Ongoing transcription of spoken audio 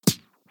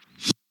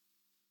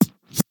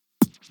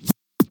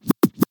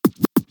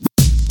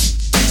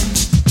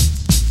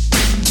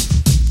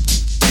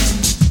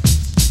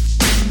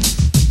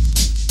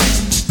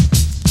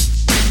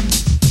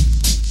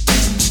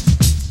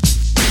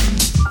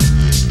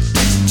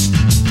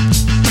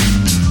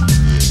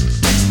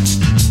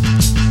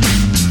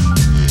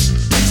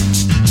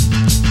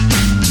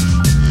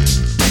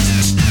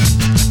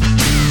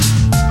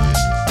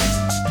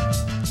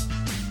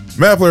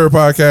Mad Player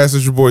Podcast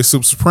is your boy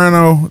Soup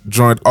Soprano,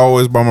 joined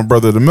always by my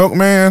brother the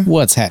Milkman.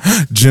 What's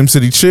happening? Gym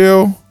City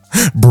Chill,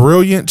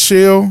 Brilliant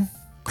Chill,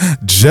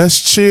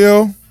 Just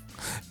Chill,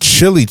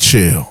 Chili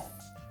Chill,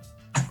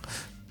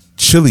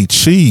 Chili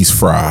Cheese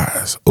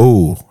Fries.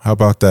 Ooh, how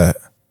about that?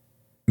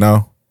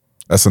 No?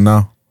 That's a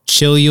no?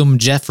 Chilliam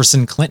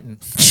Jefferson Clinton.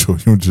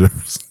 Chilliam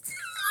Jefferson.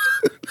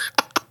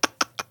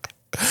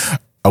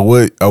 I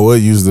would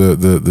use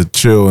the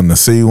chill and the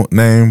C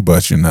name,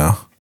 but you know,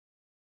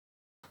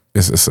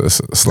 it's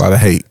a lot of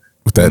hate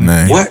with that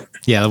name. What?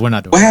 Yeah, we're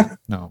not doing What that. happened?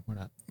 No, we're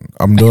not.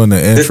 I'm doing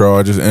the intro.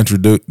 I just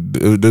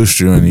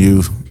introduced you, and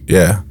you,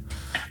 yeah.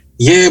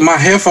 Yeah, my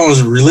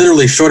headphones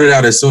literally shorted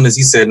out as soon as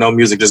he said no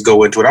music, just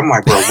go into it. I'm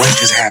like, bro, what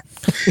just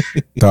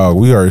happened? Dog,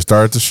 we already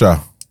started the show.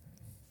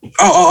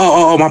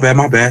 Oh, my bad.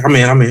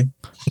 I'm in.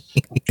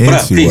 What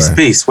up?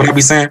 Peace. What I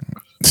be saying?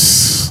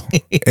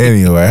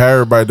 Anyway, how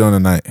everybody doing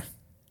tonight?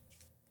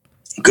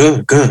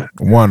 Good.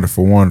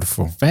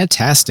 Wonderful.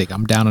 Fantastic.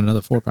 I'm down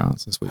another 4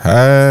 pounds this week.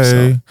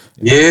 Hey.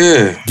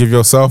 Yeah. Give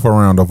yourself a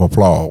round of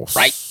applause.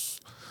 Right.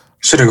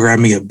 Should have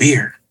grabbed me a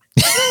beer.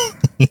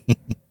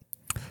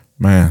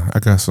 Man, I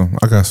got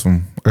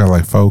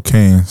like 4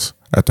 cans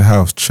at the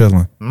house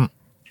chilling.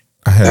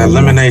 I had That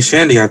lemonade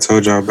shandy I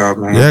told y'all about,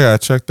 man. Yeah, I gotta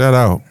check that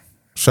out.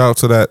 Shout out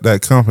to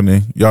that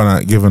company. Y'all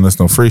not giving us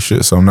no free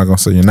shit, so I'm not gonna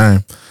say your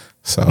name.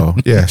 So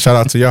yeah, shout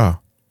out to y'all.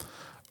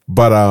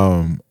 But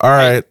all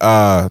right,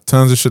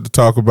 tons of shit to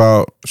talk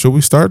about. Should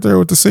we start there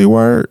with the C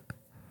word?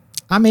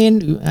 I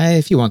mean,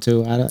 if you want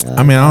to.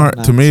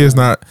 To me, it's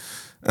not.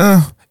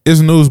 It's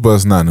news, but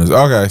it's not news.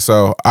 Okay,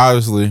 so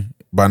obviously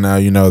by now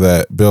you know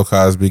that Bill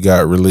Cosby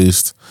got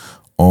released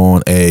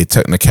on a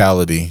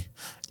technicality,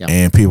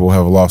 and people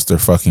have lost their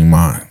fucking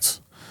minds.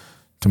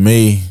 To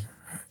me,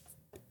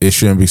 it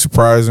shouldn't be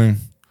surprising,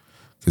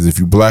 because if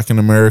you're black in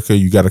America,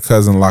 you got a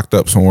cousin locked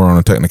up somewhere on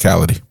a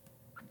technicality.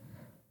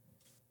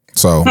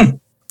 So,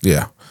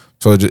 yeah.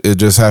 So it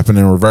just happened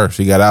in reverse.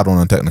 He got out on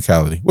a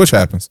technicality, which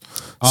happens.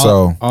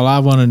 All I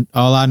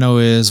know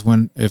is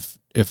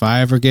if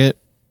I ever get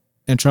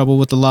in trouble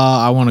with the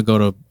law, I want to go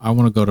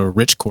to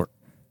rich court.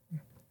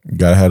 You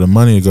gotta have the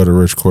money to go to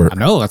rich court. I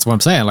know, that's what I'm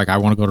saying. Like, I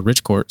want to go to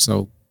rich court.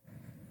 So,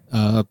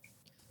 go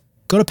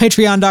to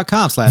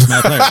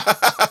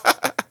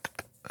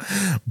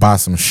patreon.com/madplayer. Buy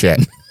some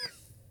shit.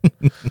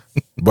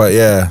 But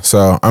yeah,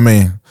 so I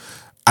mean,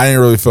 I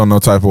didn't really feel no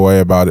type of way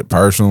about it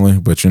personally,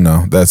 but you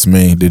know, that's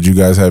me. Did you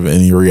guys have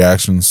any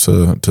reactions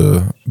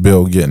to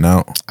Bill getting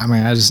out? I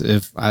mean, I just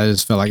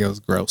felt like it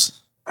was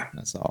gross.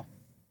 That's all.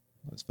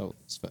 It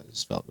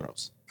just felt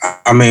gross.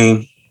 I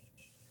mean,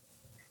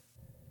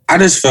 I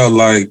just felt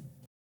like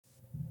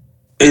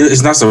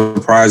it's not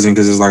surprising,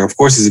 because it's like, of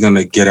course he's going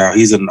to get out.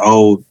 He's an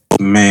old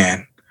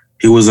man.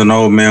 He was an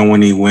old man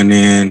when he went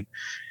in.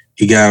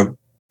 He got,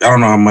 I don't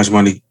know how much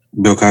money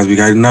Bill Cosby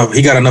got.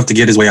 He got enough to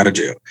get his way out of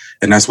jail.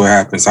 And that's what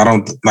happens. I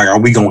don't, like, are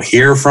we going to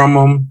hear from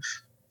him?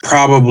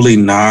 Probably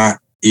not.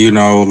 You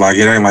know, like,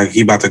 it ain't like he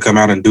about to come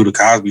out and do the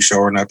Cosby Show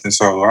or nothing.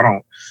 So I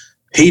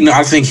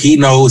think he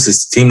knows,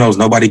 his team knows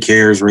nobody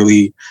cares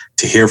really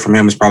to hear from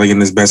him. It's probably in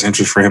his best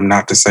interest for him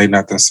not to say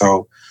nothing.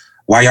 So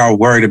why y'all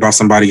worried about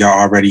somebody y'all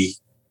already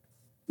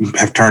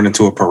have turned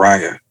into a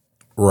pariah?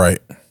 Right.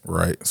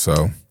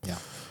 So, yeah.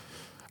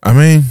 I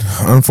mean,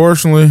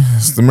 unfortunately,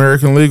 it's the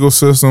American legal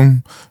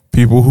system.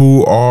 People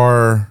who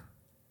are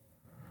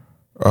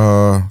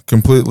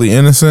completely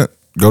innocent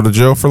go to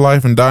jail for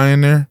life and die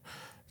in there.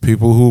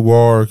 People who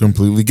are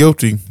completely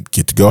guilty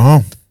get to go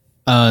home.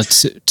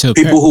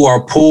 People who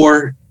are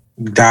poor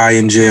die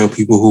in jail.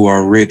 People who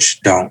are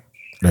rich don't.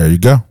 There you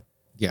go.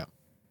 Yeah.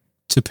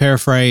 To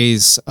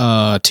paraphrase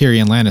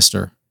Tyrion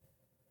Lannister,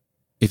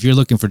 if you're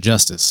looking for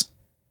justice,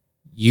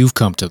 you've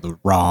come to the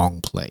wrong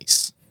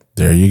place.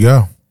 There you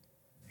go.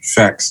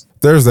 Facts.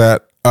 There's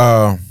that.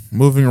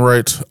 Moving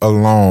right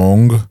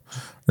along. Are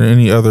there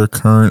any other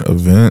current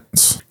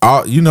events?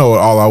 You know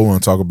all I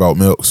want to talk about,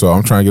 Milk, so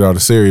I'm trying to get all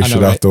the serious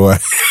shit out the way.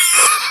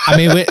 I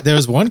mean,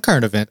 there's one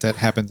current event that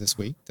happened this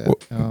week that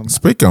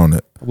speak on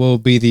it. Will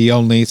be the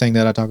only thing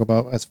that I talk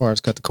about as far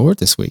as cut the cord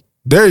this week.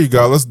 There you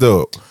go. Let's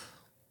do it.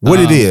 What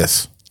it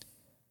is.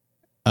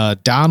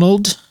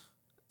 Donald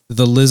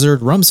the Lizard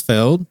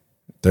Rumsfeld.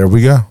 There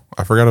we go.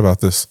 I forgot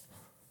about this.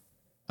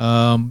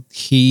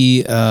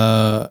 He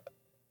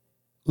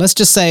let's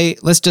just say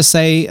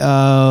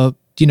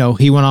you know,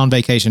 he went on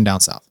vacation down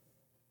south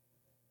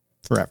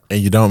forever. And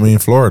you don't mean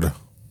Florida.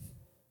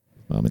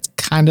 It's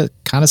kind of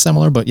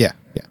similar, but yeah.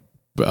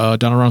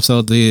 Donald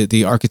Rumsfeld,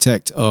 the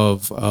architect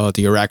of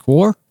the Iraq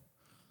War,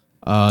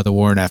 the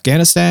war in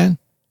Afghanistan,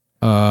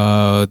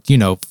 you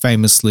know,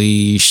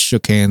 famously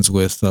shook hands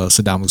with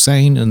Saddam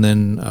Hussein and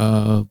then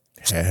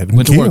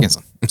went to war against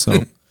him.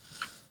 So,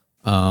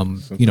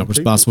 you know,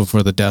 responsible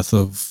for the death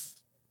of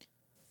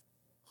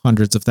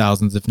hundreds of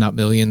thousands, if not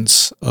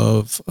millions,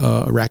 of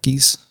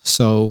Iraqis.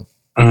 So,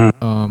 you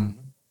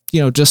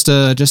know, just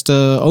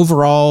a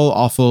overall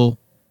awful,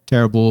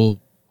 terrible,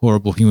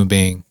 horrible human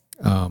being.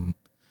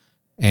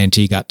 And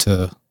he got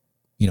to,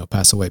 you know,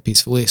 pass away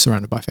peacefully,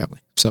 surrounded by family.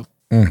 So,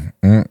 yeah.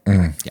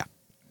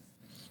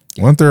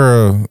 Wasn't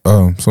there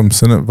some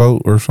Senate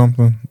vote or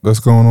something that's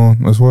going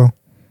on as well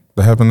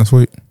that happened this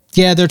week?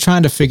 Yeah, they're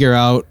trying to figure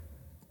out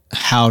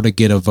how to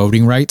get a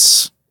voting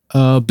rights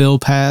bill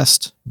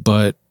passed,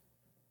 but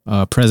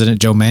President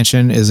Joe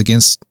Manchin is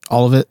against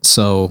all of it.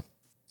 So,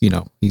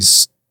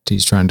 he's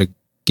trying to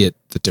get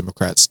the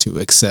Democrats to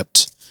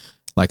accept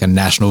like a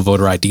national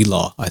voter ID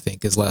law, I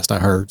think is last I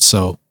heard.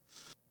 So,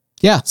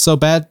 yeah, so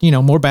bad,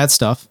 more bad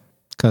stuff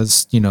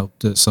because,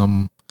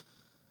 some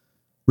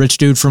rich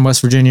dude from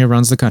West Virginia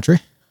runs the country.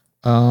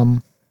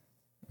 Is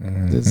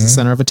the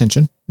center of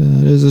attention.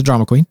 Is a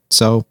drama queen.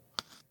 So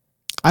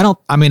I'm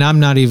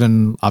not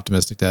even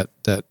optimistic that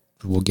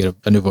we'll get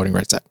a new voting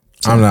rights act.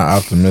 So, I'm not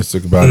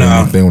optimistic about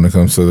anything when it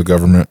comes to the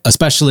government.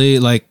 Especially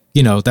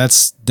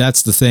that's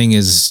the thing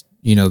is,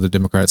 the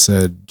Democrats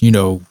said, get,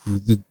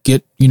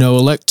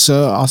 elect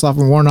Ossoff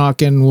and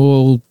Warnock and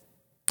we'll,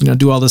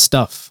 do all this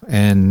stuff.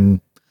 And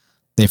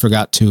they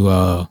forgot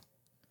to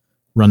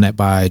run that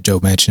by Joe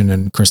Manchin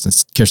and Kirsten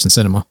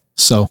Sinema.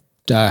 So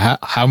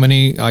how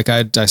many, I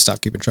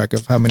stopped keeping track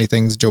of how many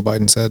things Joe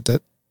Biden said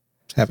that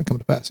haven't come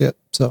to pass yet.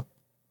 So.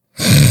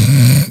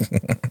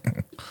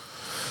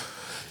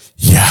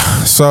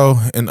 Yeah. So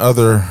in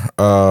other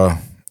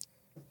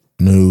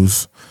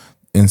news,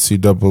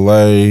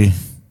 NCAA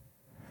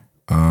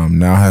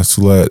now has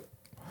to let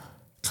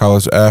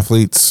college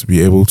athletes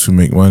be able to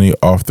make money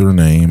off their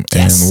name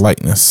and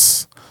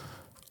likeness,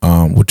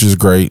 which is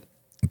great.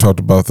 We talked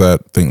about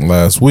that, I think,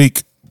 last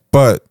week.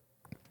 But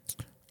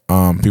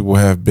people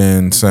have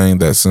been saying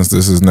that since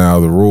this is now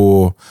the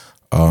rule,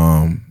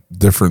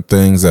 different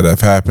things that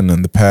have happened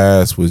in the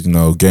past with,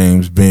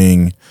 games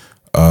being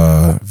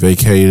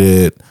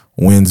vacated,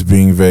 wins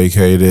being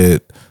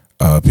vacated,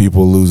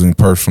 people losing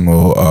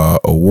personal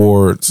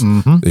awards,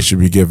 they should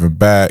be given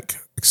back,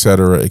 et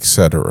cetera, et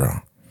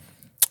cetera.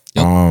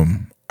 Yep.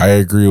 I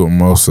agree with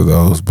most of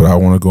those, but I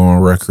want to go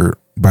on record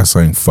by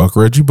saying fuck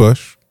Reggie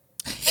Bush.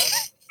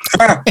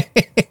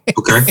 Okay.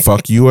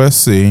 Fuck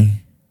USC.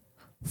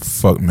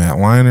 Fuck Matt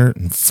Leinart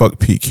and fuck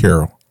Pete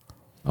Carroll.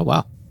 Oh,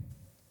 wow.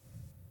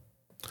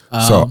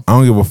 So I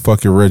don't give a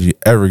fuck if Reggie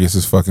ever gets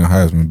his fucking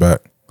Heisman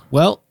back.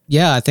 Well,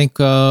 yeah, I think,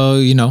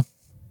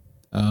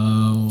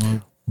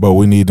 but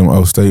we need them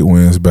O State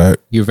wins back.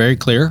 You're very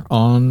clear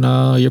on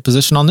your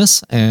position on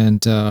this,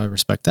 and I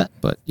respect that.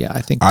 But yeah,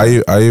 I think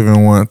I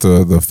even want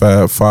the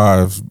Fab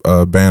Five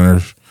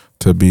banners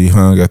to be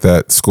hung at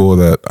that school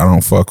that I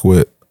don't fuck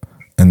with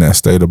in that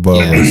state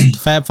above us.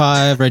 Fab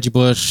Five, Reggie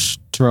Bush,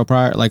 Terrell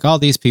Pryor, like all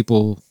these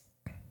people,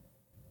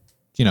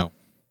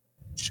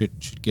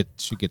 should get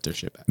their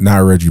shit back. Not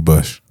Reggie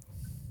Bush.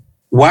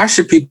 Why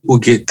should people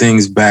get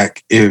things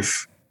back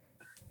if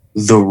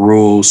the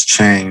rules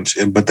change,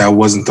 but that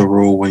wasn't the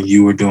rule when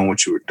you were doing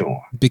what you were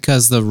doing?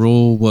 Because the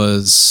rule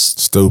was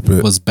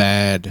stupid, was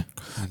bad.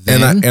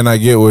 Then. And I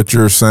get what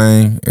you're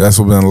saying. That's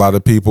what been a lot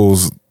of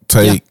people's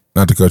take. Yeah.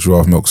 Not to cut you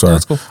off, Milk. Sorry.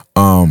 That's cool.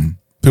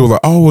 People are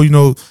like, oh,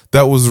 well,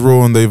 that was the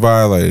rule and they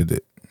violated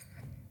it.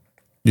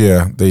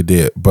 Yeah, they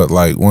did. But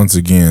once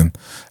again,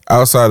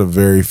 outside of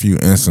very few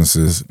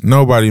instances,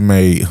 nobody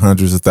made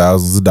hundreds of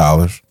thousands of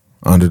dollars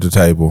under the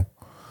table.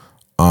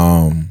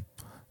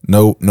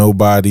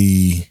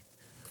 Nobody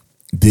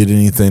did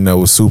anything that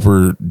was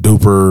super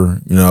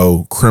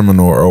duper,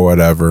 criminal or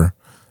whatever.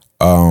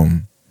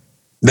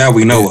 That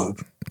we know of.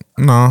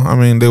 No, I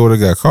mean, they would have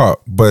got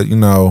caught, but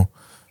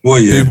well,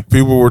 yeah.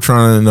 People were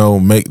trying to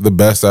make the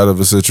best out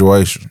of a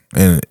situation,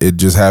 and it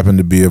just happened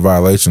to be a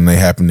violation. They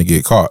happened to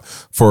get caught.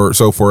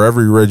 For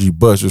every Reggie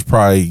Bush, there's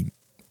probably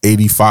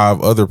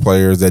 85 other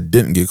players that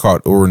didn't get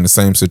caught or were in the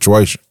same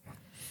situation.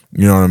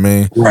 You know what I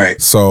mean?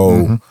 Right.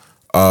 So,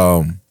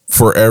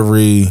 for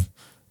every,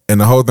 and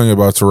the whole thing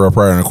about Terrell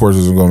Pryor, and of course,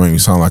 this is going to make me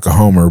sound like a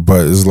homer,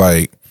 but it's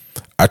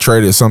I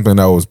traded something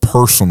that was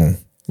personal,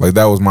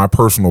 that was my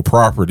personal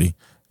property.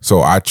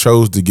 So I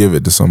chose to give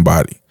it to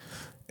somebody.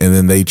 And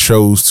then they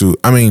chose to,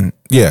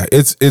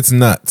 it's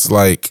nuts.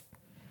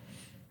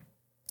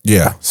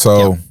 Yeah.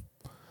 So,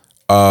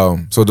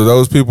 so to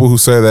those people who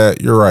say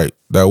that, you're right.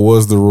 That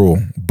was the rule.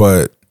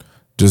 But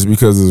just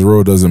because it's a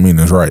rule doesn't mean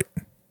it's right.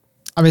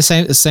 I mean,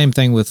 same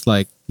thing with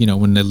when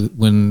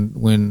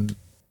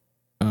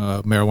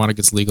marijuana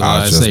gets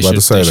legalized. I was just about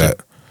to say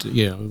that.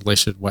 They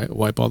should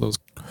wipe all those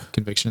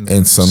convictions.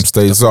 And some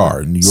states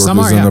are. New York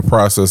is in the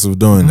process of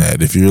doing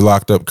that. If you're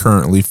locked up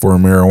currently for a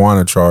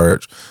marijuana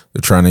charge,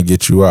 they're trying to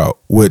get you out.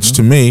 Which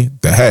to me,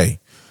 hey,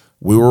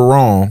 we were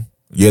wrong.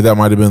 Yeah, that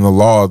might have been the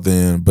law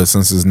then, but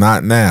since it's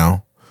not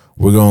now,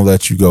 we're gonna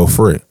let you go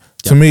free. Yep.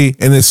 To me,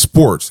 and it's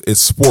sports.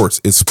 It's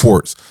sports. It's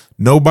sports.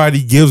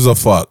 Nobody gives a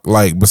fuck.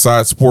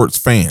 Besides sports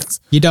fans,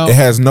 you don't. It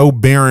has no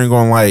bearing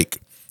on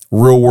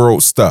real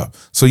world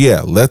stuff. So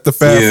yeah, let the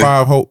Fab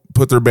Five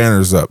put their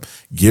banners up.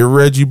 Give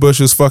Reggie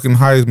Bush's fucking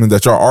Heisman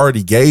that y'all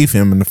already gave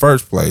him in the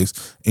first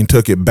place and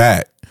took it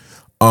back.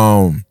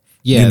 The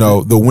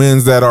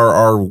wins that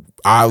are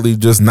oddly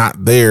just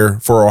not there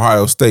for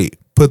Ohio State,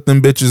 put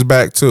them bitches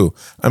back too.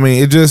 I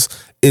mean,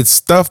 it's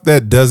stuff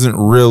that doesn't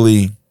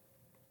really,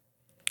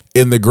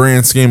 in the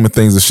grand scheme of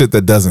things, the shit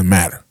that doesn't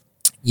matter.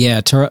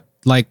 Yeah,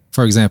 like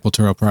for example,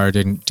 Terrell Pryor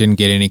didn't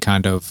get any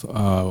kind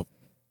of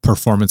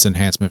performance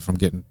enhancement from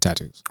getting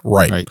tattoos.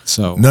 Right.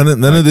 So none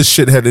of this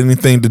shit had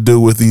anything to do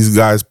with these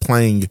guys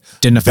playing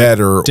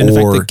better or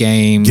the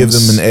games. Give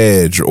them an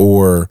edge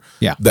or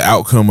the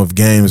outcome of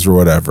games or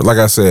whatever. Like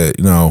I said,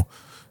 I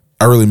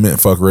really meant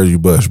fuck Reggie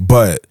Bush,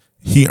 but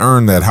he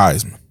earned that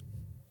Heisman.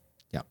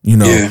 Yeah.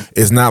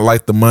 It's not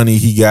like the money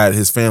he got,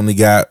 his family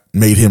got,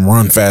 made him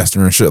run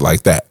faster and shit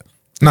like that.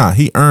 Nah,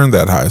 he earned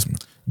that Heisman.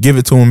 Give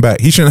it to him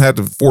back. He shouldn't have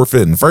to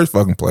forfeit in the first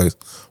fucking place.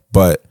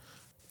 But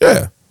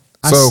yeah.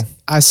 So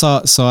I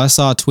saw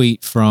a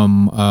tweet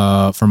from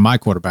my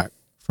quarterback,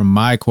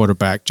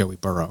 Joey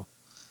Burrow,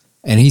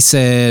 and he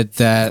said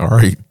that. All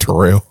right,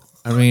 Terrell.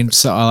 I mean,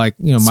 so my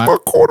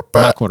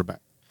quarterback.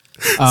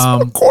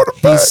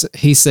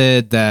 He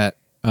said that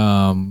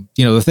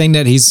the thing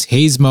that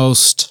he's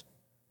most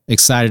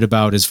excited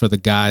about is for the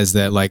guys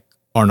that like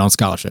aren't on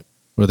scholarship,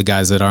 or the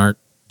guys that aren't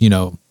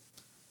going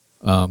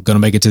to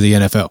make it to the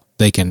NFL.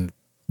 They can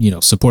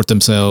support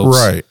themselves.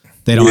 Right.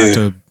 They don't have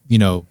to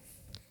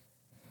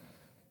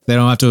they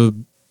don't have to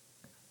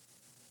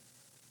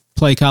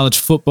play college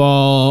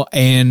football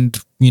and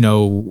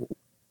go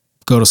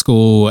to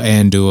school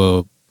and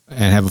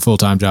have a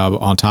full-time job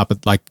on top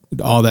of like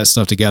all that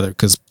stuff together,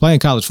 because playing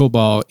college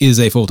football is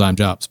a full-time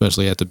job,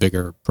 especially at the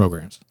bigger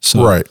programs.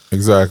 So right,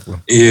 exactly.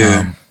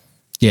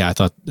 Yeah, I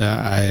thought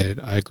I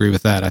agree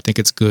with that. I think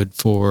it's good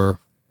for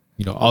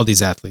all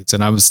these athletes,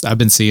 and I've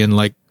been seeing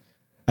like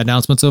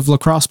announcements of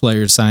lacrosse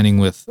players signing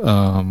with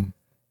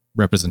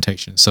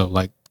representation. So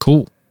like,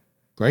 cool,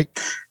 great.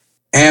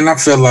 And I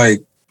feel like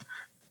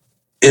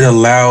it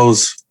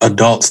allows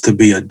adults to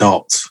be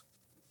adults.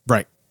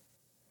 Right.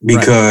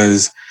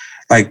 Because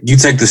like you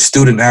take the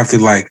student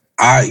athlete, like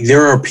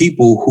there are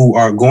people who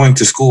are going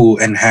to school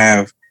and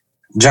have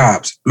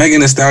jobs.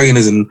 Megan Thee Stallion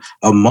is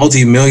a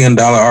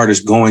multi-million-dollar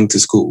artist going to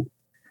school.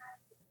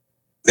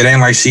 It ain't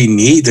like she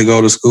need to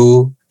go to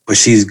school, but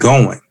she's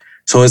going.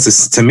 So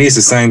to me, it's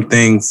the same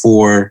thing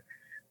for,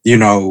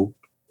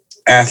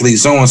 athlete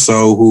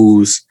so-and-so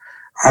who's,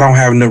 I don't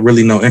have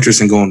really no interest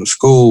in going to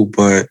school,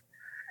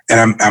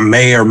 and I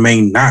may or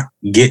may not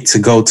get to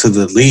go to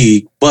the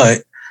league,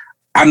 but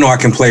I know I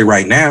can play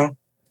right now.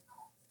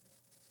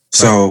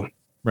 So,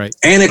 right.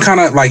 And it kind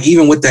of like,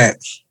 even with that,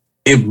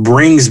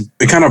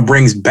 it kind of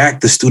brings back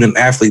the student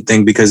athlete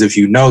thing, because if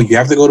you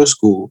have to go to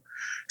school.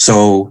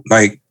 So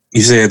like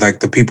you said,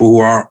 like the people who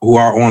aren't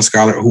on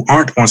scholarship,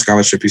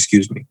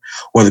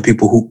 or the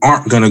people who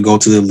aren't going to go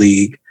to the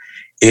league,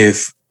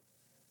 if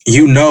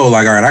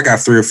like, all right, I got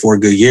 3 or 4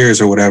 good years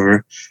or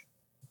whatever,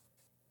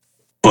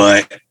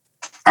 but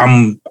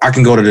I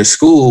can go to this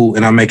school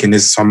and I'm making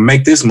this, so I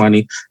make this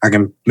money. I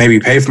can maybe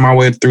pay for my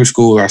way through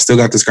school. I still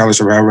got the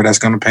scholarship, however that's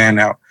going to pan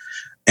out.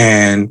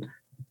 And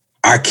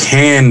I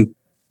can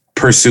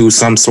pursue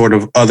some sort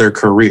of other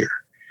career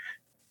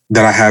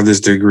that I have this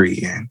degree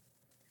in.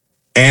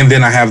 And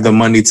then I have the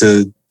money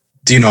to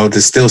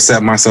still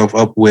set myself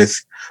up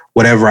with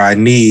whatever I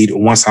need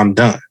once I'm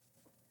done.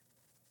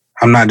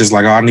 I'm not just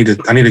like, I need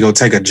to go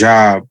take a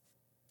job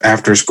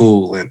after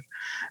school, and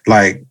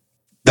like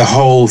the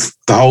whole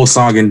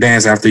song and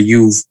dance after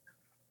you've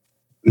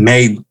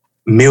made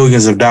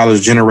millions of dollars,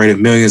 generated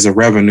millions of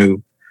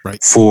revenue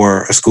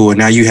for a school, and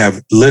now you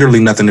have literally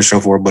nothing to show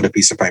for it but a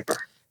piece of paper.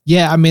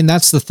 Yeah, I mean,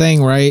 that's the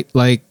thing, right?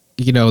 Like,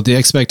 the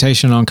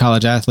expectation on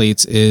college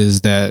athletes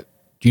is that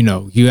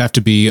you have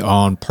to be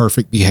on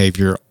perfect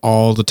behavior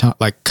all the time,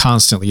 like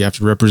constantly. You have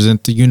to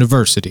represent the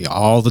university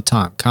all the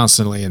time,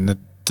 constantly, and the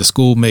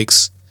school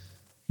makes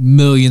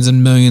millions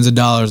and millions of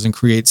dollars and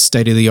creates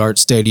state-of-the-art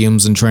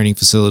stadiums and training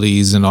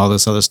facilities and all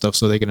this other stuff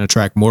so they can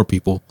attract more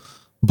people.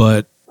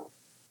 But,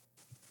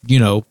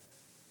 a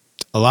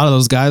lot of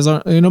those guys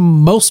aren't,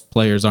 most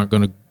players aren't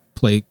going to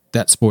play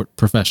that sport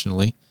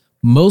professionally.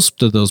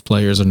 Most of those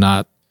players are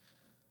not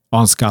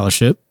on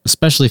scholarship,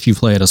 especially if you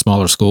play at a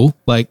smaller school.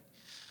 Like,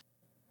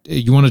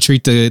 you want to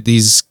treat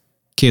these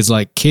kids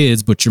like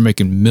kids, but you're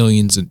making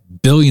millions and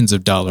billions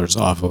of dollars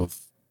off of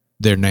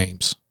their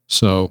names.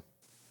 So,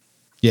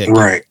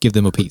 yeah, give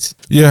them a piece.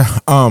 Yeah.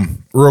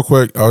 Real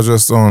quick, I was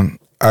just on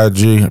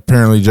IG.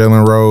 Apparently,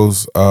 Jalen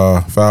Rose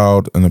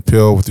filed an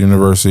appeal with the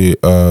University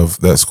of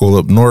that school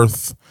up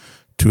north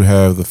to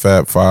have the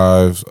Fab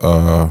Five's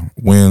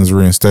wins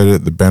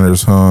reinstated, the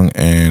banners hung,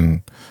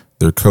 and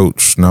their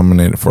coach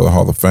nominated for the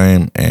Hall of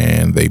Fame,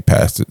 and they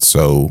passed it.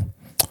 So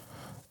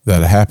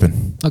that'll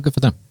happen. Oh, good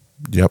for them.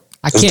 Yep.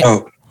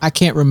 I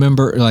can't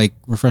remember. Like,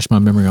 refresh my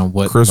memory on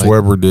what Chris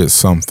Webber did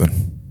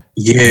something.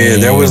 Yeah,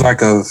 there was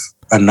like a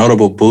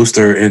notable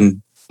booster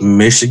in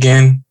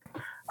Michigan,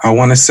 I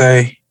want to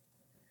say.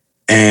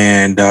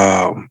 And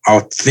I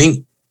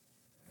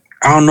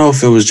don't know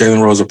if it was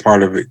Jalen Rose a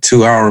part of it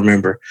too. I don't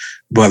remember.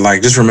 But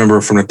like, just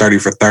remember from the 30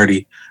 for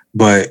 30.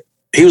 But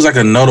he was like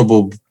a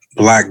notable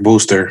black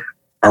booster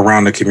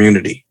around the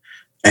community.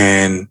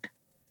 And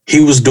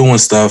he was doing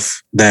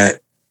stuff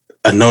that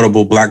a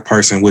notable black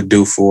person would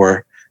do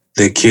for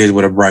the kids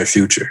with a bright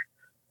future,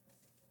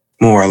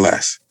 more or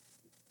less.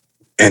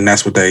 And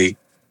that's what they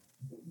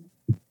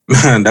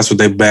That's what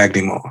they bagged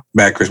him on.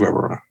 Bagged Chris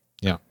Webber on.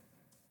 Yeah.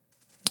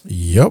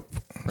 Yep.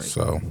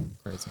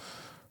 Crazy.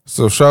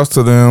 So shouts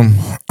to them.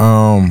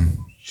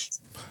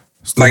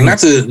 Like not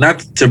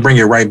to bring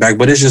it right back,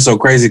 but it's just so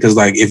crazy because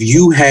like if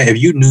you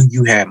knew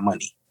you had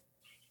money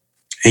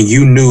and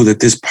you knew that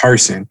this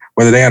person,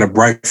 whether they had a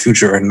bright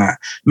future or not,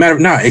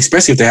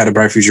 especially if they had a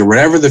bright future,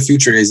 whatever the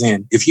future is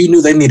in, if you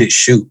knew they needed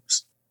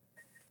shoes,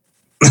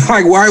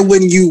 like why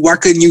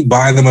couldn't you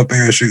buy them a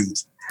pair of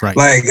shoes? Right.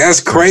 Like that's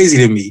crazy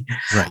to me.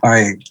 Right.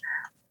 Like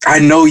I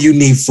know you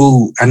need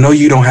food. I know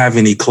you don't have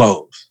any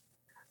clothes.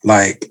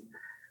 Like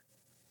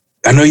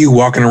I know you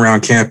walking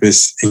around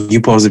campus and you're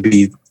supposed to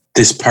be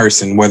this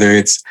person, whether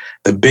it's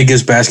the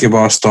biggest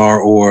basketball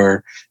star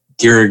or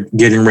you're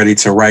getting ready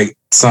to write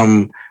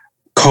some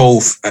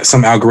code,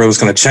 some algorithm is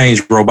going to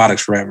change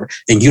robotics forever,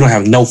 and you don't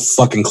have no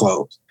fucking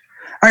clothes.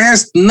 Like,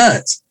 that's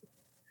nuts.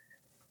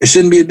 It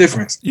shouldn't be a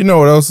difference. You know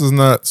what else is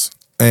nuts?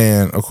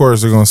 And of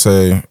course, they're going to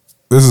say,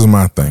 this is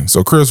my thing.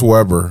 So Chris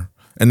Webber,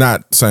 and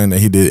not saying that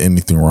he did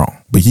anything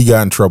wrong, but he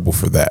got in trouble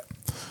for that.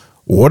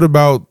 What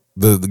about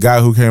the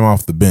guy who came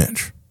off the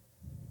bench?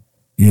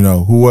 You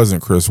know, who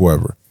wasn't Chris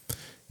Webber?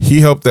 He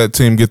helped that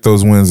team get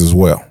those wins as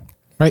well.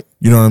 Right.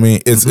 You know what I mean?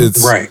 It's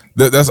right.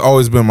 That's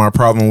always been my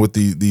problem with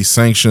these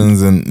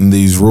sanctions and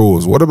these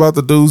rules. What about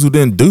the dudes who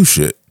didn't do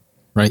shit?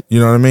 Right. You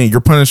know what I mean?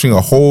 You're punishing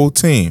a whole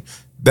team.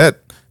 That,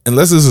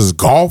 unless this is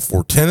golf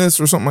or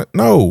tennis or something like,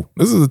 no,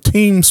 this is a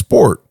team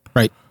sport.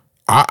 Right.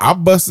 I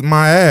busted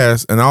my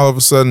ass, and all of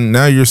a sudden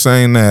now you're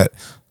saying that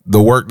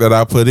the work that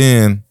I put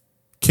in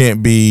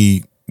can't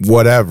be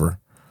whatever.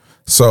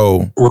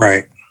 So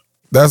right.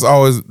 That's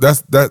always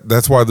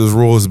that's why this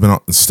rule has been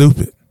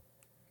stupid.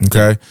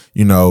 Okay,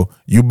 you know,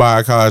 you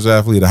buy a college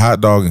athlete a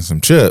hot dog and some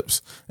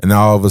chips, and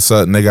now all of a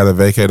sudden they got to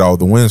vacate all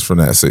the wins from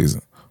that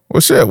season. Well,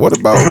 shit. What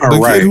about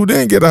the kid who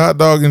didn't get a hot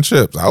dog and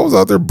chips? I was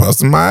out there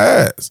busting my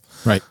ass.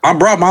 Right. I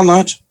brought my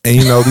lunch, and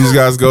you know these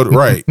guys go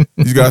to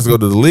These guys go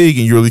to the league,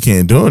 and you really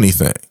can't do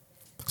anything.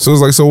 So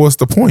it's like, so what's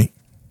the point?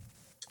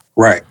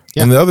 Right.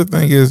 Yeah. And the other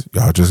thing is,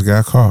 y'all just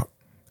got caught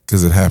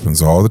because it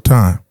happens all the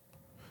time.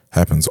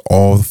 Happens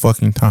all the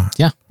fucking time.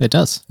 Yeah, it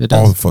does. It does.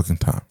 All the fucking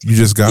time. You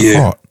just got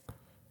caught.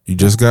 You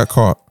just got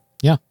caught.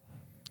 Yeah.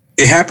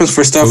 It happens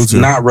for stuff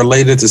not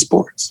related to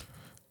sports.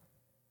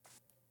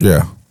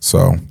 Yeah.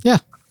 So. Yeah.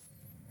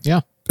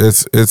 Yeah.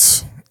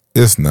 It's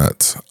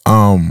nuts.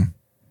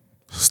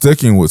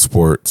 Sticking with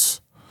sports,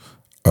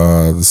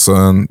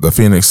 the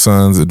Phoenix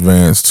Suns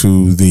advanced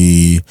to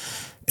the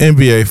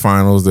NBA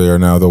Finals. They are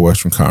now the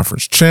Western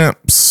Conference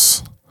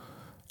champs.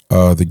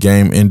 The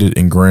game ended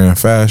in grand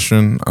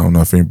fashion. I don't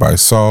know if anybody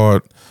saw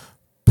it.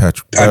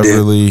 Patrick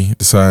Beverley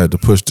decided to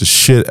push the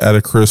shit out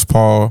of Chris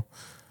Paul.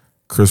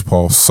 Chris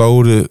Paul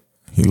sold it.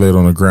 He laid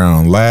on the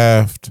ground,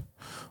 laughed.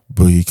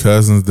 Boogie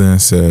Cousins then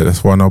said,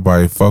 "That's why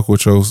nobody fuck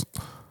with your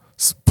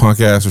punk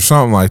ass," or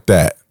something like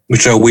that.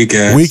 With your weak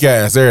ass. Weak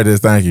ass. There it is.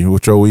 Thank you.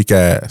 With your weak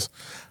ass.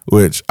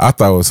 Which I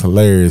thought was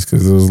hilarious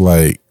because it was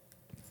like,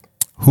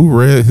 who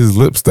read his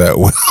lips that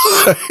way?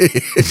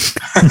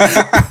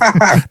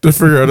 To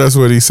figure out that's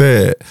what he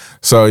said.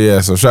 So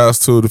yeah, so shouts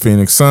to the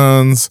Phoenix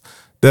Suns,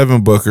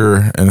 Devin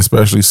Booker, and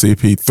especially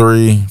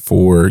CP3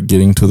 for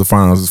getting to the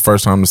finals. It's the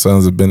first time the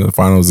Suns have been in the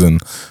finals in,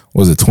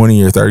 was it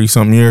 20 or 30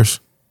 something years?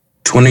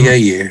 28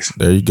 years.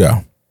 There you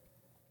go.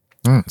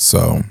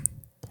 So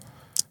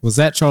was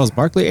that Charles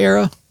Barkley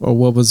era, or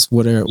what was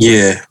whatever?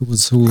 Yeah. Who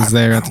was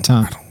there at the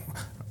time?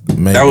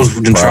 That was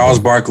when Charles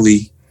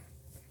Barkley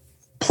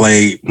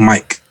played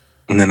Mike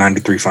in the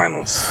 93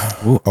 finals.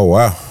 Oh,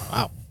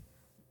 wow.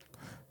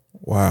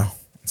 Wow.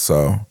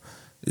 So,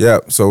 yeah.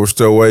 So we're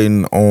still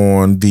waiting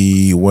on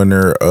the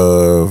winner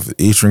of the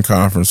Eastern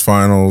Conference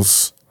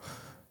Finals.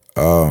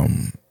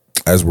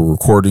 As we're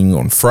recording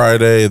on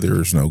Friday,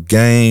 there's no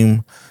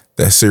game.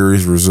 That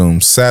series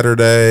resumes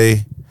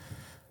Saturday.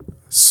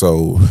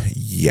 So,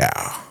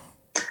 yeah.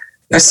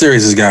 That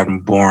series has gotten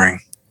boring.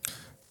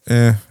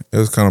 Yeah, it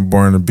was kind of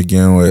boring to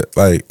begin with.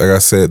 Like I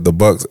said, the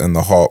Bucks and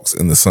the Hawks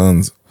and the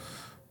Suns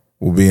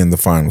will be in the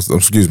finals.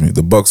 Excuse me,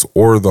 the Bucks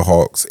or the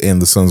Hawks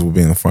and the Suns will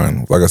be in the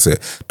finals. Like I said,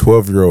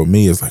 12-year-old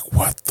me is like,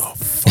 what the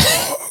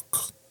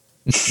fuck?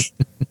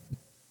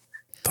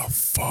 The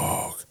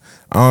fuck?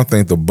 I don't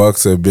think the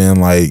Bucks have been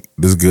like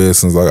this good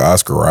since like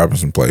Oscar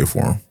Robertson played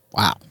for them.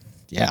 Wow.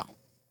 Yeah.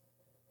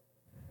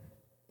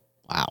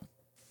 Wow.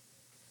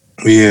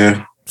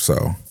 Yeah.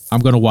 So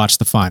I'm going to watch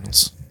the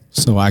finals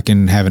so I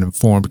can have an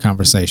informed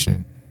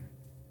conversation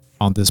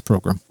on this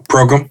program.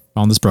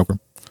 On this program.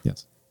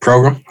 Yes.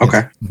 Program?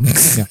 Okay.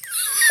 Yeah.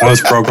 On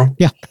this program?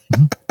 Yeah.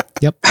 Mm-hmm.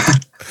 Yep.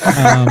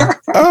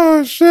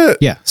 Oh, shit.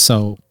 Yeah.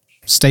 So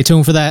stay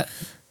tuned for that,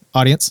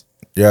 audience.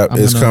 Yeah,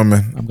 it's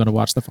coming. I'm going to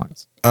watch the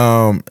finals.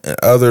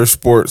 Other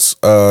sports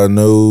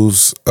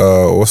news.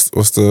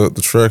 What's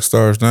the track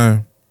star's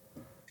name?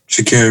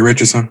 Sha'Carri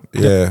Richardson.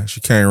 Yeah,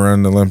 she can't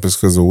run the Olympics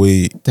because of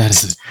weed. That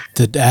is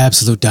the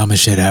absolute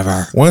dumbest shit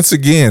ever. Once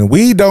again,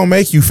 weed don't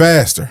make you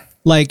faster.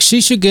 Like she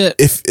should get.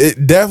 If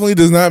it definitely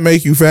does not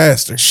make you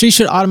faster. She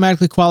should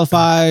automatically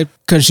qualify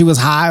because she was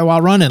high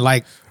while running.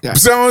 Like,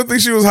 It's the only thing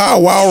she was high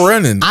while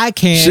running. I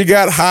can't. She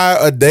got high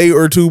a day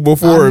or two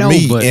before I know,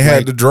 me but, and had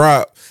like- to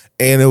drop,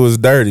 and it was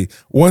dirty.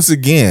 Once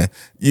again,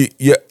 you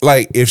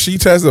like if she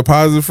tested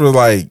positive for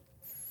like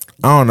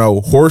I don't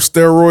know horse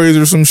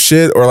steroids or some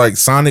shit or like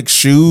Sonic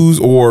shoes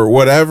or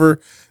whatever.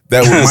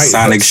 That might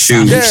Sonic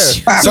shoes.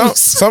 Yeah,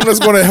 something that's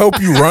going to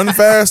help you run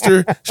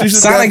faster. She should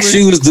Sonic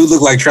definitely- shoes do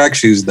look like track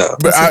shoes, though.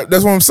 But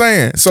that's what I'm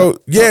saying. So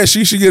yeah,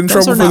 she should get in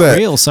those trouble are for not that.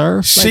 real, sir.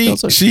 Like, She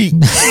those are- she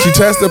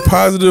tested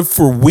positive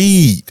for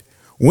weed.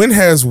 When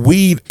has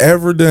weed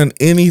ever done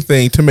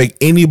anything to make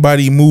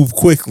anybody move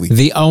quickly?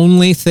 The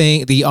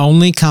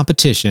only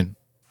competition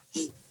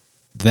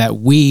that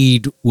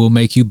weed will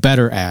make you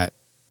better at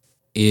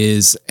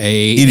is an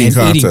eating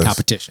contest.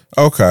 competition.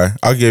 Okay,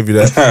 I'll give you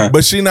that.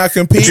 But she not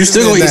competing. But you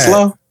still in gonna eat that.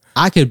 slow?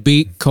 I could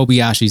beat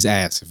Kobayashi's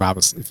ass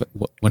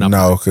when I'm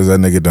No, because that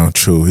nigga don't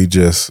chew. He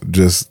just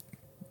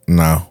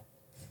no.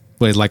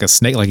 with like a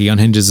snake, like he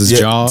unhinges his Yeah,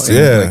 jaw. And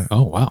yeah. like,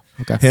 oh wow.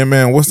 Okay. Him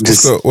man, what's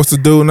the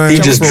dude name? He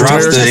just From drops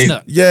Terrence? the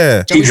Chestnut.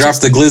 Yeah. he drops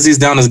the glizzies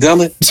down his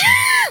gullet.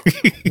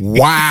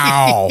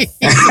 Wow.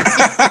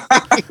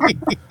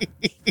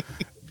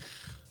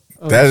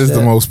 That is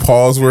the most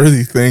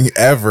pause-worthy thing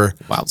ever.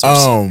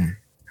 Wowzers.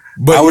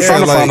 But I was yeah,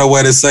 trying to like, find a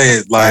way to say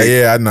it. Like,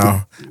 yeah, I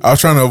know. I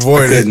was trying to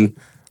avoid it, couldn't.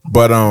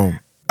 but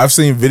I've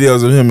seen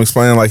videos of him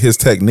explaining like his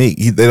technique.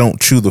 They don't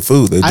chew the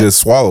food; they just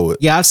swallow it.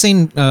 Yeah, I've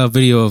seen a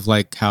video of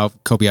like how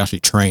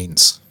Kobayashi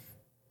trains.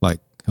 Like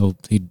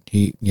he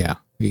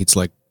eats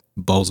like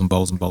bowls and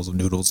bowls and bowls of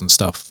noodles and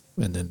stuff,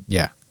 and then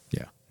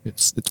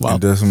it's It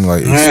wild. does some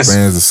like Yes.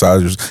 expands the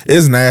size.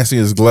 It's nasty.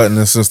 It's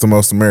gluttonous. It's the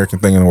most American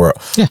thing in the world.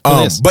 Yeah,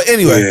 it is. But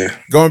anyway, Yeah.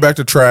 going back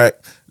to track,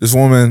 this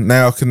woman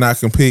now cannot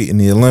compete in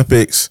the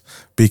Olympics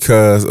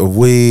because of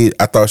weed.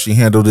 I thought she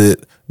handled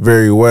it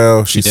very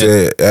well. She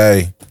said, did.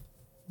 "Hey,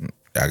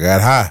 I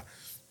got high,"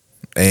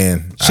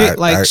 and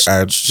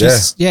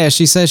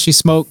She says she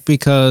smoked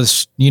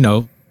because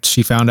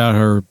she found out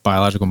her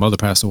biological mother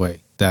passed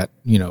away that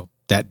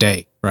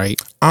day,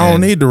 right? I don't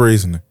And need the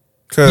reasoning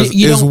because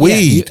you it's don't-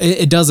 weed.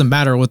 it doesn't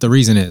matter what the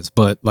reason is,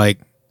 but like,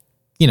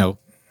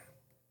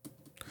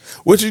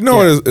 Which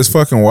what is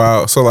fucking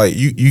wild. So like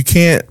you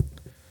can't.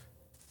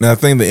 Now I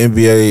think the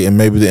NBA and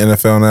maybe the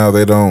NFL now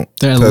they don't.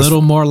 they're a test-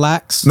 little more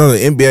lax. No, the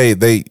NBA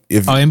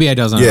NBA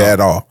doesn't. yeah at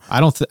all. I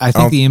don't. I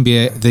think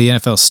the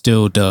NFL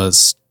still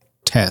does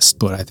test,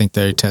 but I think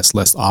they test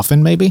less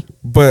often, maybe.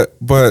 But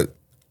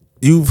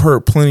you've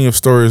heard plenty of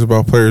stories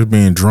about players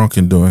being drunk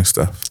and doing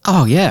stuff.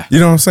 Oh yeah, You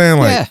know what I'm saying?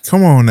 Like, Yeah.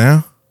 come on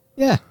now.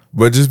 yeah,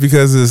 But just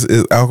because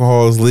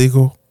alcohol is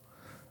legal,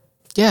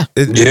 yeah.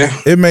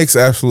 it makes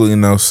absolutely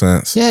no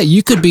sense. Yeah,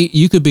 you could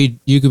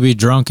be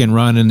drunk and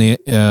run in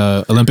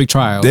the Olympic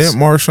trials. Didn't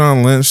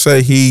Marshawn Lynch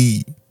say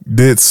he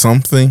did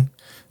something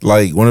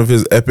like one of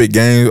his epic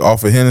games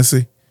off of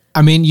Hennessy?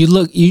 I mean,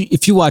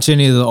 if you watch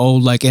any of the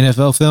old like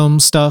NFL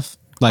film stuff,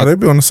 like They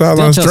be on the they'll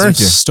sidelines tell some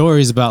drinking.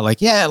 stories about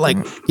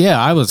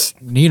I was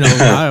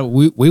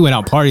we went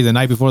out party the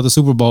night before the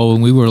Super Bowl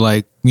and we were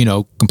like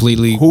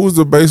completely. Who was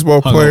the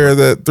baseball player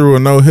that threw a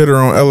no hitter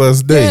on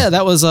LSD? Yeah,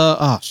 that was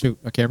I can't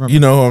remember. You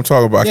know who I'm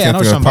talking about. I Yeah, I can't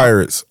know think of what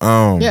Pirates.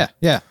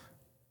 Yeah.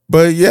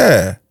 But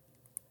yeah.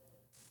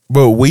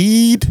 But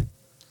weed?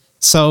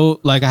 So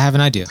like, I have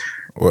an idea.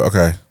 Well,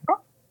 okay.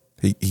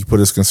 He put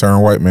his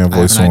concerned white man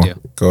voice an on. idea.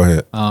 Go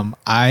ahead.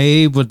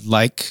 I would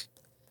like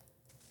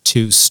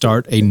to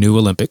start a new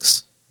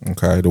Olympics.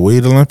 Okay. The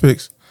weed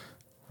Olympics?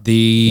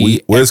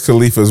 Wiz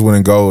Khalifa's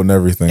winning gold and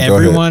everything. Go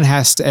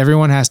ahead.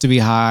 Everyone has to be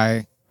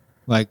high.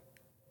 Like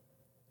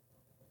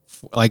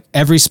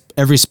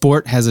every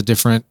sport has a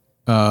different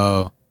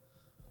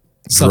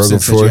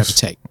substance that you have to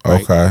take.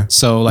 Right? Okay.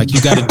 So like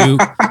you got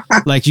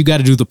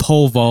to do the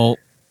pole vault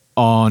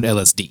on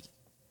LSD.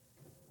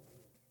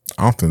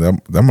 I don't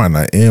think that might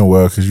not end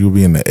well because you'll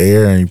be in the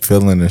air and you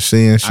feeling and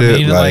seeing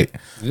shit. I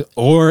mean,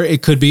 or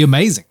it could be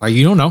amazing. Like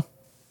you don't know.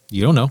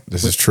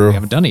 This is true. We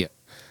haven't done it yet.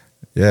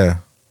 Yeah.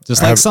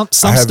 Just like some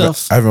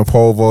stuff. I haven't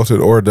pole vaulted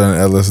or done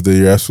LSD.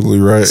 You're absolutely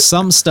right.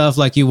 Some stuff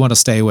like you want to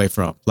stay away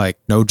from, like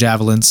no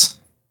javelins.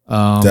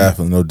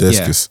 Definitely no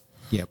discus.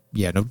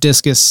 Yeah, no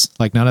discus,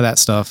 like none of that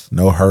stuff.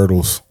 No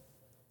hurdles.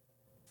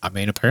 I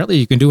mean, apparently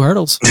you can do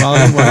hurdles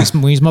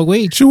when you smoke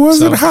weed. She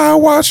wasn't high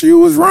while she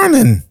was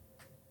running.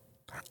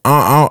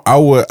 I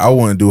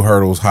wouldn't do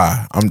hurdles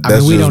high. I mean,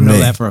 we don't know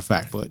that for a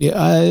fact, but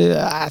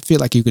yeah, I feel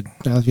like you could.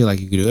 I feel like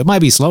you could do it. It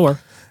might be slower.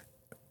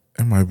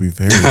 It might be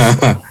very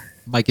slow.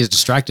 Might get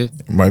distracted.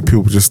 Might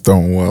people just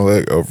throwing one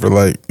leg over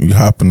like you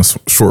hop in a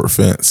short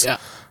fence. Yeah.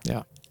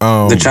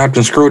 The chopped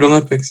and screwed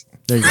Olympics.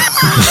 There you go.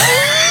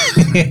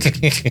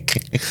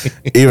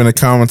 Even the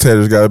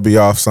commentators got to be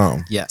off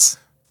something. Yes.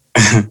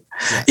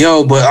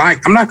 Yo, but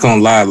I'm not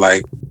gonna lie.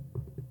 Like,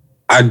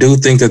 I do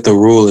think that the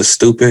rule is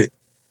stupid,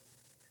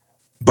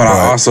 but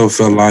I also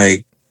feel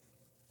like,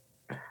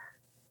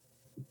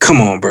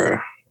 come on, bro.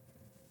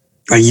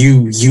 Like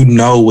you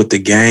know what the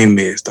game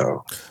is,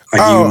 though.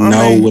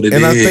 Like what it is.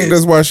 And I think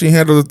that's why she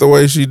handled it the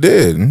way she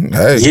did.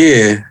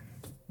 Hey.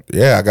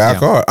 Yeah, I got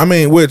caught. I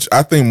mean, which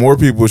I think more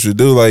people should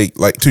do.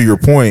 Like to your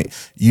point,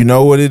 you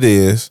know what it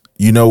is.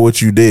 You know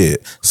what you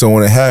did. So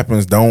when it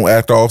happens, don't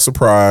act all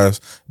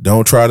surprised.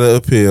 Don't try to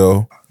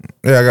appeal.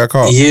 Yeah, I got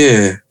caught.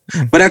 Yeah.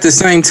 But at the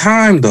same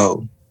time,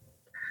 though,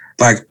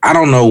 like, I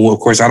don't know. Of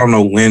course, I don't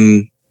know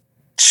when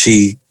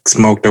she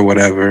smoked or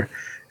whatever.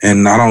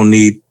 And I don't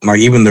need, like,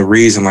 even the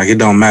reason, like, it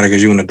don't matter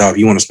because you're an adult. If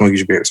you want to smoke, you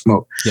should be able to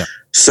smoke. Yeah.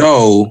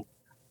 So,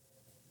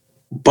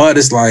 but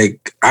it's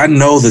like, I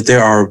know that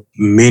there are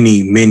many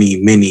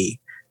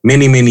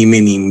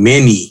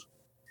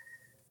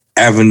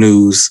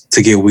avenues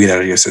to get weed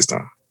out of your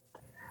system.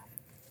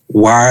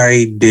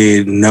 Why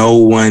did no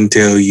one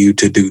tell you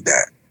to do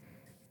that?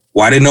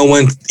 Why did no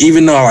one,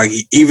 even though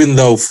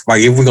if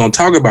we're going to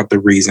talk about the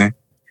reason,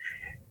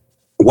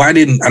 why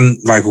didn't,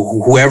 like,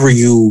 whoever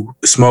you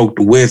smoked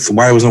with,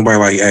 why was nobody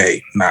like,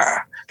 hey, nah,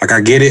 like, I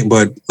get it,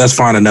 but let's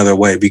find another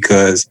way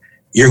because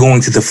you're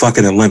going to the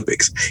fucking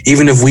Olympics.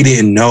 Even if we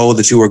didn't know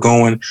that you were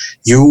going,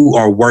 you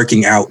are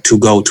working out to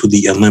go to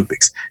the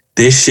Olympics.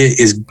 This shit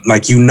is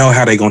like, you know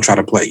how they going to try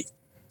to play you.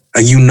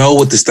 Like, you know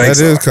what the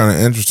stakes are. That is kind of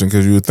interesting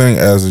because you would think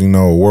as, a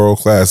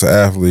world-class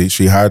athlete,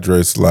 she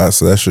hydrates a lot,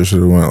 so that shit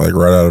should have went like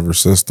right out of her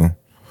system.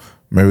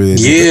 Maybe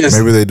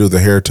they do the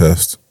hair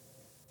test.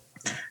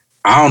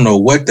 I don't know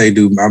what they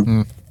do.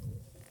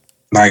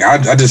 Like,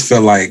 I just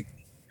felt like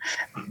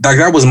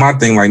that was my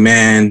thing. Like,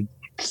 man,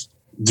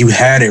 you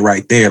had it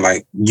right there.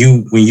 Like,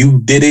 when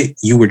you did it,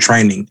 you were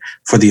training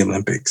for the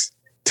Olympics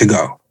to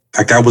go.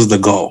 Like, that was the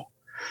goal.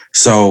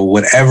 So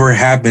whatever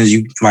happens,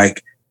 you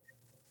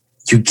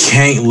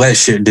can't let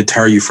shit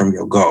deter you from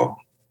your goal.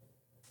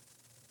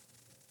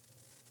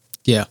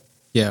 Yeah.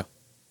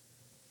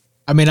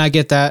 I mean, I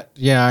get that.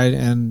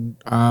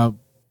 Yeah,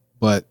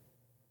 but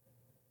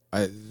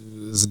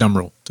it's a dumb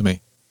rule to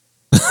me.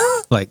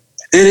 Like,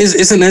 it is.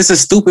 It's a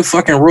stupid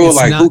fucking rule.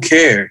 Like, who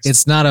cares?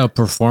 It's not a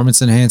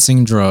performance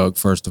enhancing drug.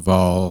 First of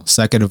all,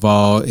 second of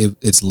all,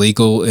 it's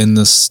legal in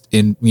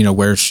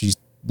where she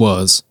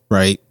was,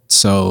 right?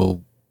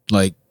 So,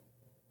 like,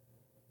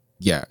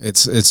 yeah,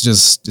 it's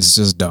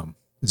just dumb.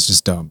 It's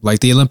just dumb. Like,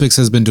 the Olympics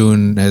has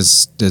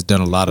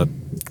done a lot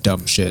of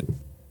dumb shit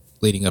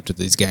leading up to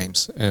these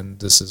games, and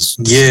this is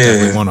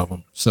definitely one of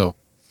them. So,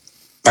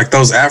 like,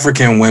 those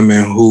African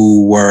women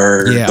who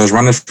were those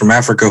runners from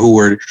Africa who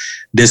were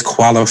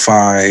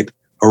disqualified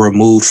or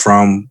removed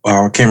from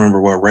I can't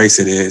remember what race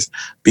it is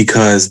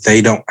because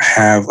they don't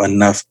have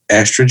enough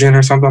estrogen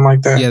or something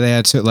like that. Yeah, they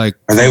had to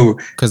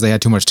because they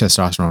had too much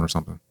testosterone or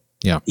something.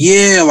 Yeah.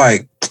 Yeah,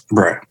 like,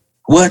 bruh,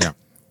 what? Yeah.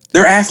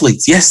 They're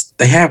athletes. Yes,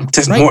 they have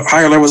more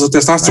higher levels of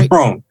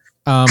testosterone.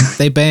 Right.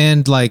 They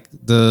banned like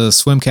the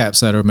swim caps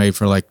that are made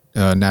for like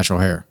natural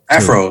hair.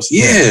 Afros.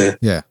 Yeah.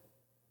 Yeah.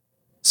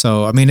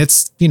 So, I mean,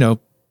 it's,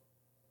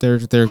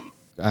 they're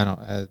I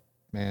don't,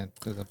 man,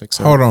 the Olympics.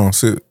 Hold on.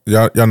 See,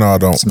 y'all know I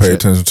don't pay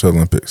attention to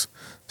Olympics.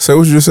 Say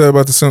what you just said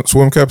about the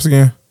swim caps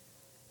again.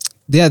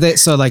 Yeah.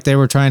 They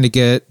were trying to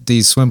get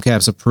these swim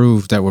caps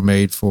approved that were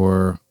made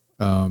for,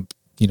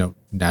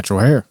 natural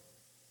hair.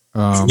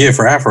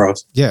 For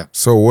afros. Yeah.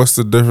 So what's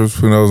the difference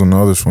between those and the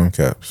other swim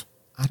caps?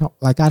 I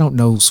don't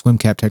know swim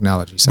cap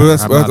technology. So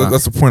but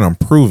that's the point I'm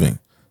proving.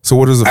 So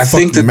what does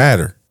it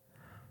matter?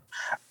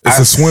 It's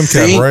a swim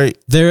cap, right?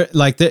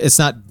 It's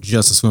not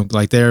just a swim.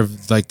 Like, they're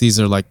like, these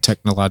are like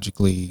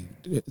technologically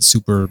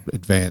super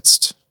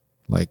advanced.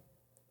 Like,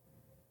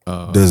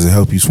 does it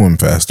help you swim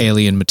faster?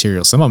 Alien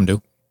material. Some of them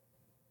do.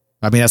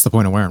 I mean, that's the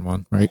point of wearing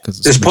one, right?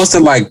 Because it's supposed to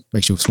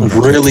make you swim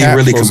really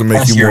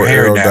compress your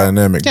hair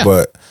aerodynamic, down.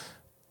 But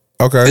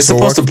okay, it's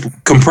supposed to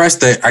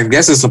compress I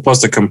guess it's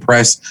supposed to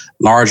compress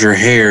larger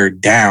hair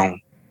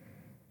down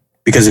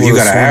because if you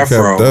got an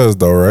afro, does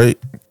though, right?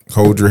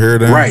 Hold your hair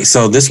down, right?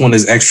 So this one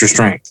is extra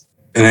strength,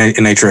 and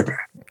they tripping.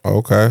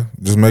 Okay,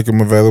 just make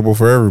them available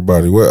for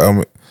everybody.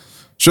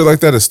 Shit like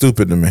that is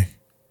stupid to me.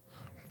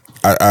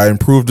 I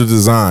improved the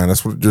design.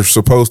 That's what you're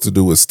supposed to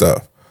do with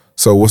stuff.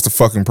 So what's the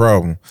fucking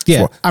problem?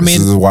 Yeah, this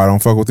is why I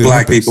don't fuck with the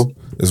black Olympics. People.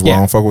 This is why I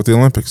don't fuck with the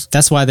Olympics.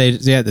 That's why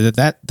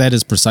that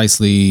is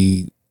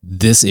precisely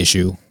this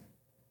issue.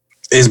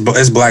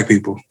 It's black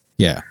people.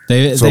 Yeah,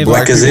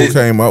 black people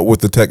came up with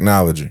the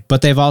technology,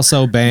 but they've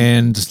also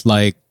banned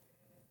like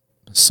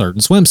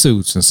certain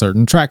swimsuits and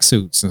certain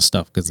tracksuits and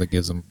stuff because it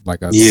gives them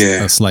like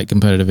a slight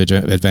competitive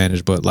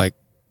advantage. But like,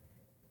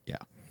 yeah,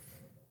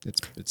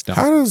 it's dumb.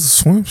 How does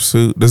a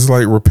swimsuit does it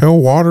like repel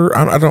water?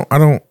 I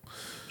don't.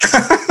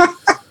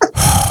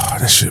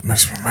 That shit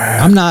makes me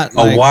mad. I'm not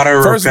a water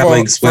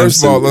repelling swimsuit.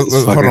 First of all,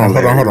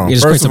 hold on. It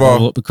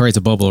just creates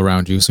a bubble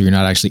around you, so you're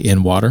not actually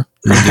in water.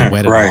 You don't get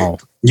wet at all.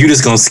 You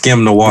just gonna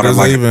skim the water. Does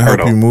it even help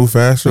you move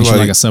faster?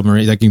 Like a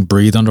submarine, like you can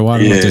breathe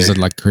underwater. Yeah.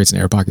 Like creates an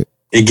air pocket.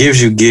 It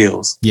gives you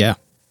gills. Yeah.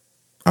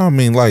 I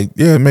mean,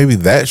 maybe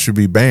that should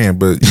be banned,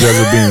 but you guys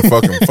are being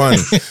fucking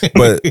funny.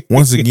 But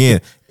once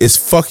again, it's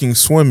fucking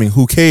swimming.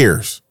 Who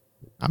cares?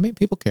 I mean,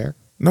 people care.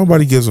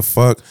 Nobody gives a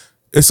fuck.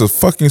 It's a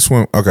fucking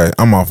swim. Okay,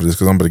 I'm off of this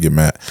because I'm gonna get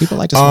mad. People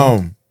like to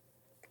swim.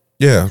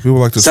 Yeah, people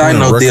like to swim. Side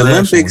note: the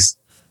Olympics.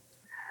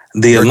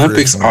 The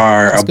Olympics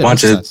are a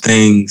bunch of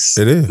things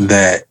It is.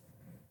 that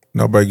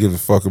Nobody gives a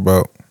fuck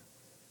about.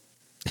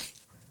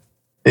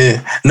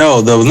 Yeah.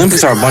 No, the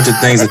Olympics are a bunch of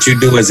things that you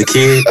do as a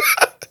kid.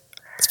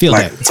 It's field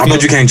Like, day. It's how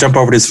about you can't jump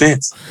over this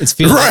fence? It's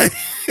field Right.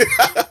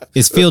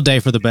 It's field day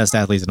for the best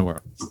athletes in the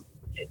world.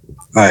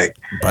 Like,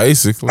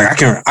 Basically.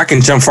 like I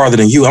can jump farther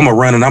than you. I'm gonna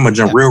run and I'm gonna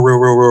jump real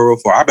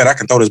far. I bet I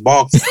can throw this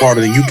ball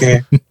farther than you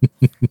can.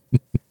 I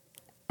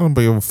don't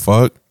give a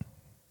fuck.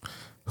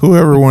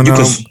 Whoever went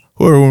was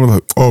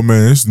like, oh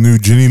man, this new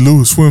Jenny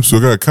Lewis swimsuit,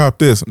 I gotta cop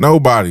this.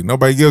 Nobody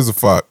gives a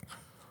fuck.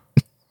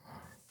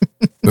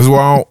 That's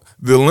why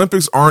the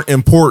Olympics aren't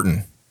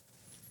important.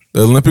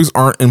 The Olympics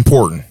aren't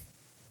important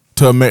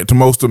to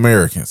most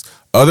Americans.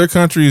 Other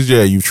countries,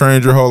 yeah, you've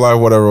trained your whole life,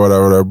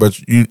 whatever, but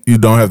you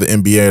don't have the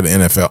NBA or the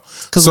NFL.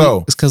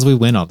 So it's because we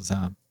win all the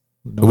time.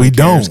 We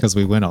don't. Because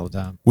we win all the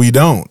time. We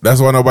don't. That's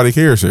why nobody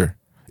cares here.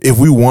 If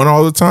we won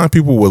all the time,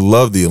 people would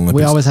love the Olympics.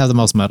 We always have the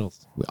most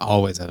medals. We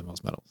always have the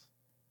most medals.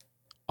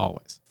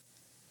 Always.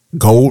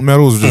 Gold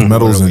medals or just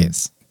medals in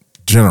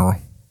general?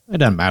 It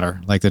doesn't matter.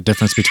 Like the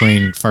difference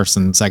between first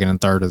and second and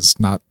third is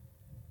not,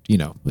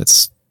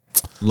 it's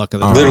luck of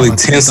the literally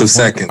tenths of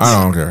seconds.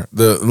 I don't care.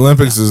 The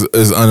Olympics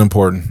is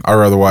unimportant. I'd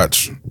rather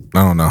watch,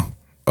 I don't know,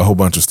 a whole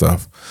bunch of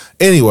stuff.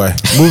 Anyway,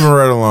 moving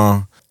right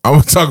along. I'm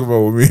going to talk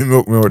about what me and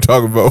Milkman were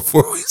talking about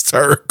before we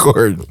start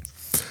recording.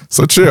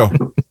 So chill.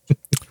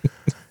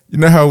 You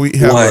know how we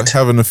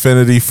have an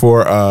affinity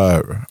for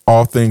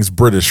all things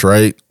British,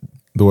 right?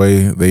 The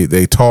way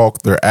they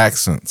talk, their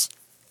accents.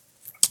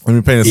 Let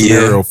me paint a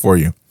scenario for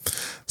you.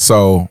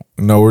 So,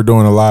 we're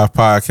doing a live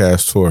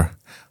podcast tour.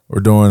 We're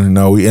doing,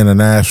 we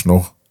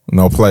international,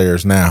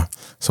 players now.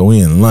 So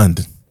we in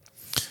London.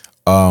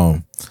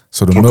 So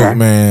the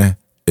milkman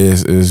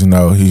is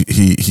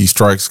he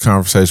strikes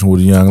conversation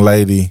with a young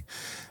lady,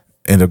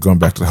 end up going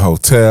back to the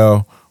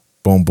hotel,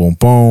 boom, boom,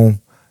 boom,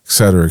 et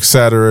cetera, et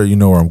cetera. You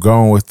know where I'm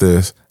going with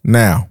this.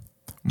 Now,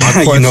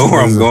 you know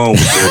where I'm going with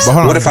this.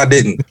 What if I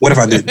didn't?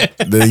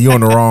 Then you on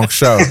the wrong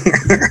show.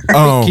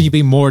 Can you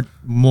be more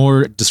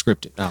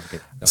descriptive? No,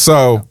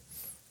 so,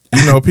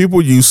 people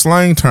use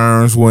slang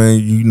terms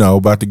when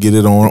about to get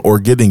it on or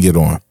getting it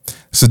on.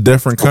 It's a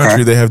different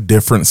country. They have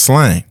different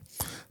slang.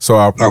 So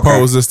I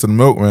propose this to the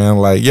milkman,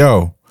 like,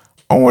 yo,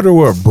 I wonder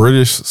what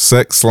British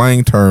sex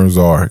slang terms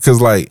are.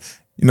 Because, a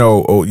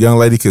young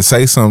lady could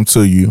say something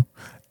to you,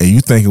 and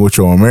you thinking with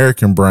your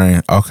American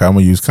brain, okay, I'm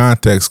going to use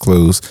context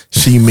clues.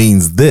 She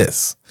means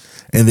this.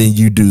 And then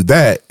you do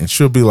that, and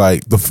she'll be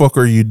like, the fuck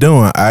are you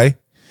doing, I?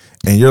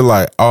 And you're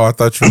like, oh, I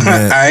thought you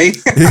meant. I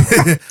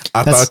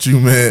thought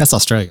you meant. That's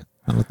Australia.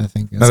 I don't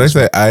think. No, they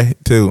say I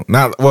too.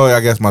 Not well.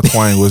 I guess my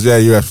twang was. Yeah,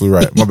 you're absolutely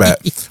right. My bad.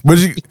 But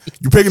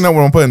you're picking up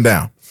what I'm putting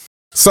down.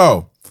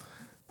 So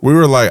we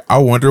were like, I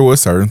wonder what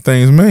certain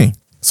things mean.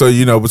 So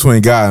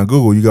between Guy and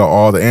Google, you got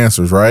all the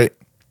answers, right?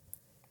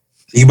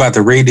 You about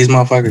to read these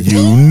motherfuckers?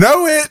 You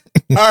know it.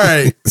 All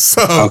right.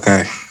 So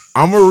okay,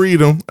 I'm gonna read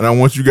them, and I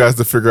want you guys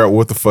to figure out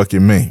what the fuck it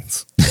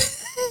means.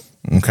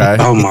 Okay.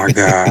 Oh my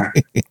God.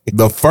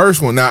 The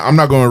first one. Now I'm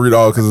not going to read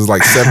all because it's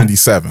like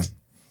 77.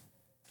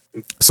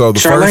 So the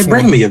Charlotte, first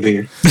bring one, me a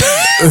beer,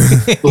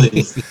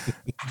 please.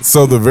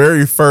 So the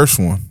very first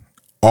one,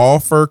 all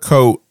fur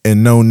coat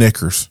and no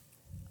knickers.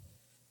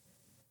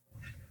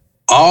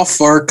 All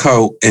fur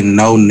coat and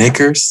no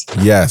knickers.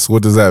 Yes.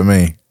 What does that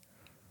mean?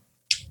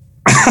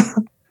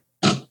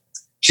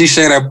 She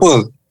said that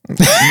pussy.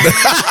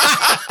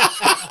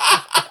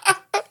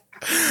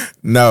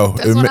 No,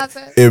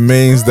 it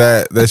means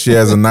that she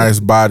has a nice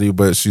body,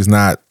 but she's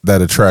not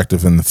that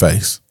attractive in the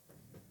face.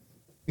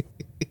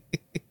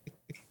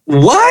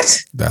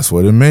 What? That's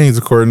what it means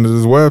according to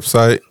this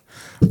website.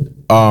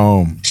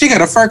 She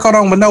got a fur coat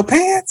on with no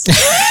pants.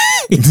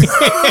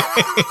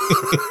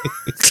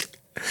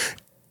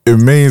 It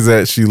means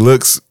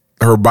that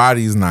her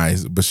body's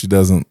nice, but she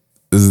isn't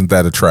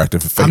that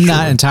attractive facially. I'm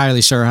not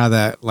entirely sure how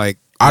that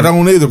I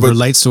don't either, but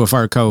relates to a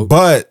fur coat.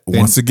 But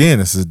once again,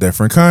 this is a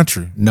different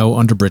country. No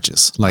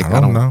underbridges. I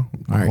don't know.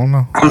 I don't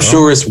know. I'm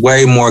sure it's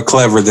way more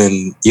clever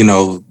than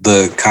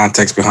the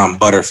context behind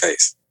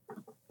Butterface.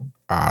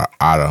 I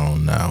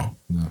don't know.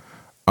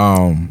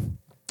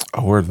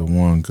 Where'd the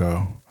one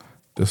go?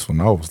 This one,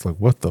 I was like,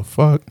 what the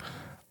fuck?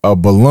 A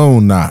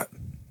balloon knot.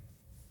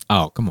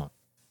 Oh, come on.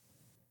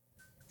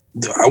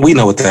 We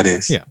know what that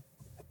is. Yeah.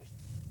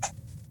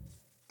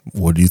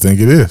 What do you think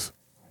it is?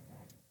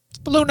 It's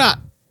a balloon knot.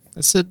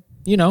 It's it's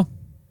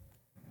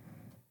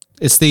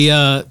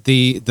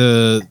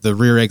the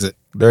rear exit.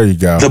 There you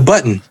go. The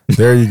button.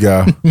 There you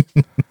go.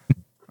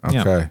 Okay.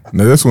 Yeah.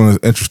 Now this one is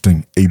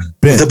interesting. A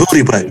bent. The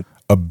booty button.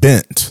 A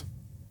bent.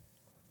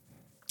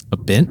 A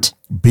bent?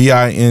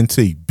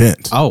 B-I-N-T.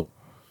 Bent. Oh.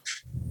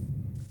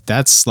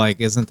 That's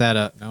isn't that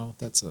a no?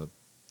 That's the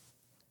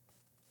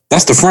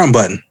front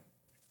button.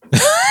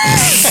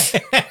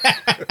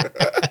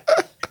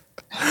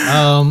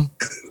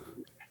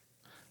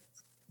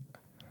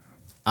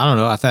 I don't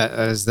know. I thought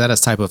is that a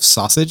type of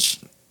sausage?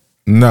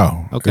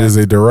 No. Okay. It is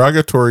a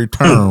derogatory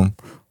term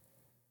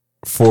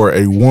for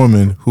a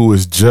woman who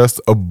is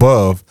just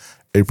above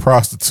a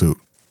prostitute.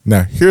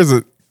 Now, here's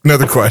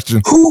another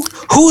question.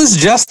 Who is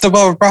just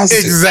above a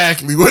prostitute?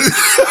 Exactly.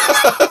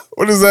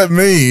 What does that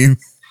mean?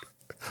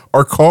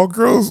 Are call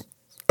girls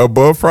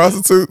above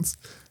prostitutes?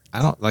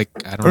 I don't I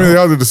know. mean, they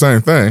all do the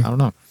same thing. I don't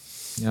know.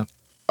 Yeah.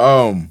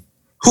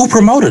 Who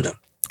promoted them?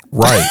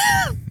 Right.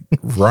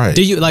 Right.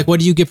 Do you what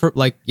do you get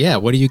what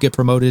do you get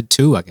promoted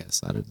to, I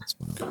guess?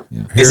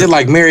 Yeah. Is it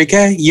like Mary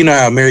Kay? You know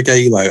how Mary Kay,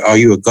 you like, are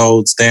you a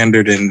gold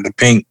standard in the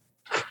pink?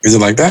 Is it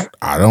like that?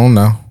 I don't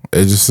know.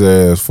 It just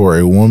says for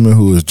a woman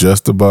who is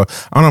just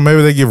above. I don't know.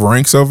 Maybe they give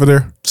ranks over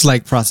there. It's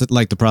like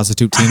the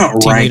prostitute team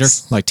leader,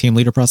 like team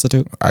leader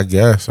prostitute. I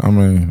guess. I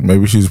mean,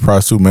 maybe she's a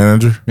prostitute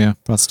manager. Yeah,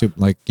 prostitute.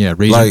 Region,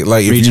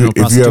 like if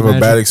you have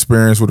a bad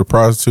experience with a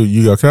prostitute,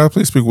 you go, can I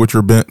please speak with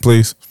your bent,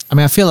 please? I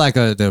mean, I feel like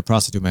the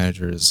prostitute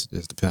manager is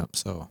the pimp.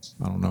 So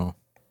I don't know.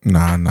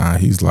 Nah.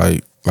 He's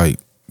like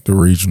the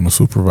regional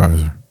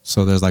supervisor.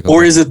 So there's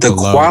or is it the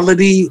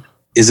quality?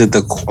 Is it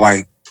the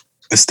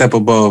a step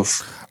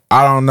above?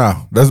 I don't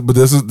know. But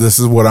this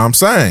is what I'm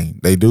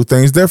saying. They do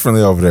things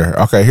differently over there.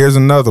 Okay, here's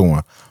another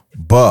one.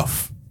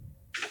 Buff.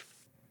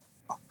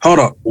 Hold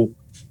up.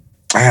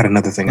 I had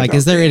another thing.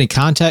 Is there any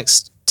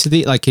context to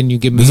the can you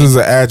give me? This is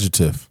an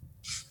adjective.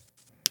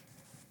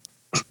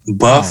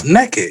 Buff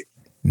naked.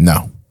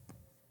 No.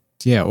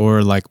 Yeah,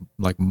 or like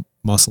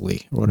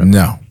muscly or whatever.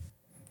 No.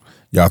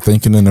 Y'all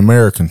thinking in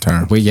American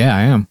terms. Well, yeah,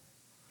 I am.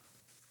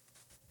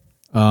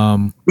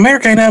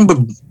 America ain't nothing but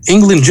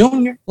England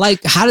Junior.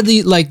 How did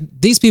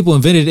these people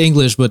invented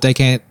English, but they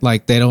can't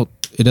they don't.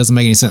 It doesn't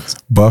make any sense.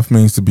 Buff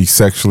means to be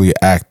sexually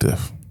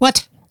active.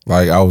 What?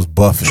 Like I was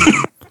buffing.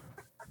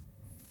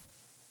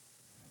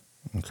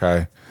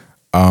 Okay.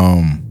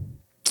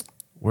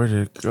 Where'd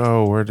it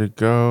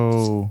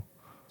go?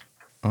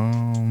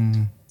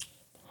 I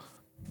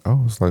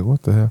was like,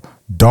 what the hell?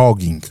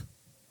 Dogging.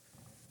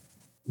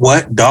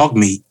 What? Dog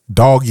meat.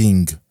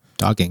 Dogging.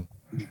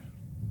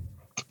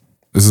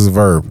 This is a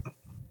verb.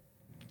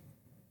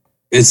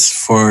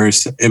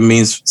 It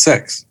means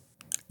sex.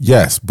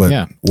 Yes,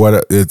 but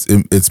what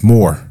it's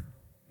more.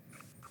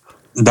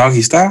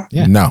 Doggy style?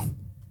 Yeah. No.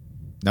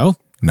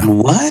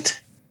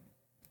 What?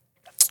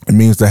 It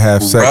means to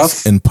have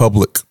sex in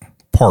public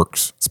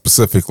parks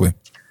specifically.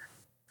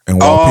 And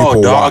while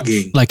people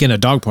dogging. watch. Like in a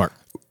dog park.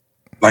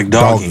 Like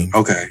dogging.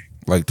 Okay.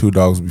 Like two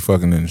dogs be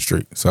fucking in the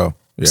street. So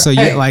yeah. So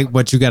you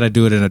but you gotta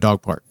do it in a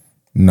dog park.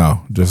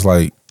 No, just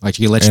like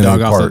you let your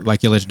dog off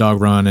you let your dog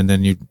run and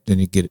then you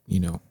get it,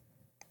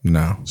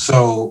 No.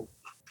 So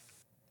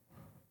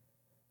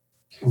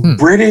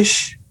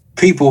British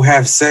people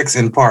have sex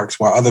in parks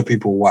while other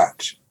people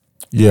watch.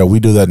 Yeah, we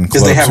do that in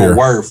clubs because they have here. a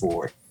word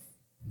for it.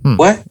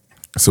 What?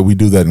 So we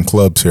do that in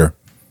clubs here.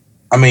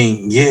 I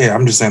mean, yeah,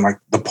 I'm just saying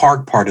the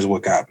park part is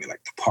what got me, the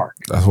park.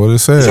 That's what it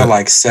says.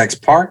 So sex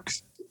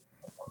parks?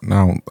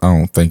 No, I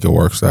don't think it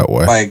works that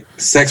way. Like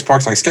sex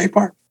parks, like skate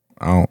park?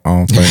 I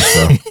don't think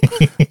so.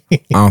 I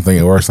don't think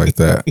it works like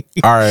that.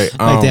 All right.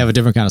 They have a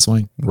different kind of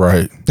swing.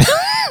 Right. No.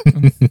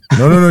 You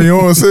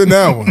don't want to sit in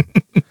that one.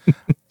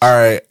 All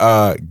right.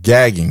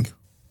 Gagging.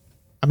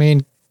 I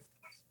mean,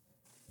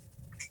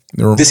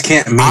 this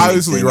can't mean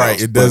obviously right.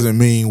 Else, it doesn't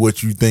mean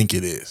what you think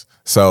it is.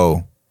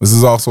 So this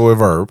is also a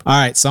verb. All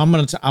right. So I'm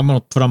gonna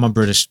put on my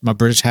British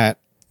hat,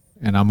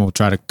 and I'm gonna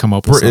try to come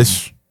up with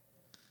something.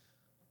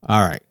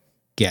 All right.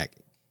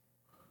 Gagging.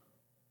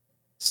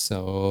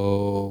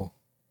 So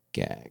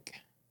gag.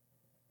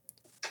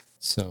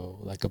 So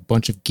like a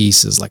bunch of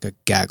geese is like a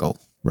gaggle,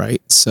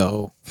 right?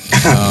 So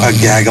a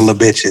gaggle of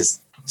bitches.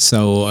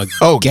 So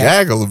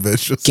gaggle of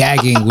bitches.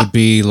 Gagging would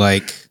be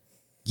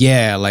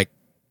an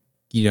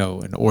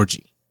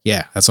orgy.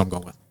 Yeah, that's what I'm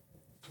going with.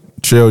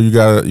 Chill, you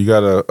got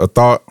a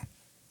thought?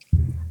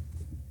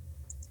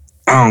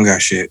 I don't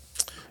got shit.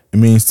 It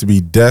means to be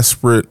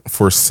desperate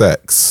for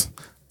sex.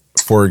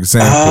 For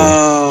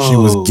example, she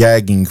was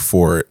gagging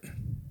for it.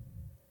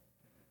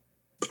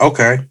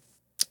 Okay.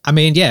 I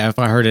mean, yeah, if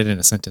I heard it in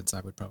a sentence, I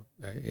would probably,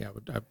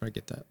 I'd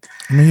get that.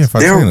 I mean, if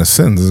I say it in a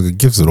sentence, it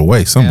gives it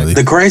away.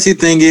 The crazy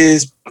thing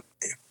is,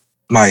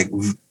 not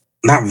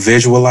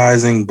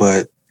visualizing,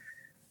 but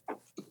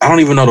I don't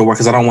even know the word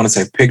because I don't want to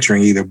say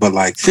picturing either.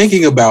 But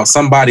thinking about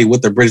somebody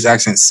with a British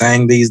accent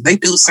saying these, they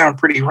do sound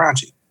pretty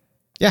raunchy.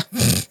 Yeah.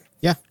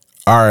 Yeah.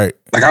 All right.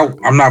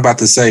 I'm not about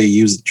to say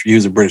use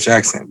a British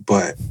accent,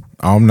 but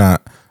I'm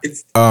not.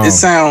 It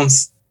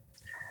sounds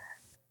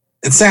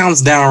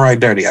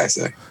downright dirty, I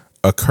say.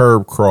 A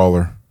curb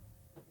crawler.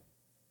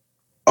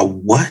 A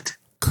what?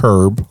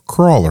 Curb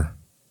crawler.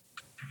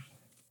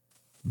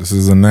 This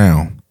is a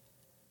noun.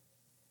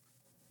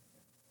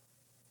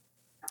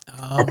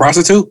 A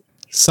prostitute?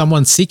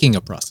 Someone seeking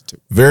a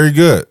prostitute. Very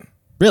good.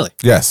 Really?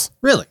 Yes.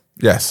 Really?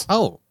 Yes.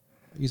 Oh,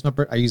 I use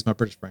my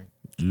British brain.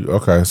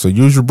 Okay, so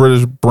use your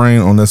British brain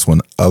on this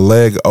one. A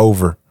leg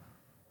over.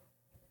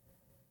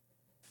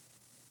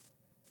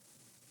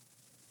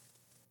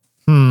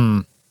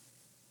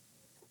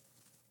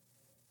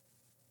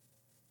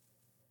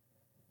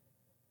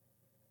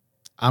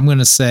 I'm going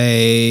to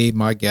say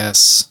my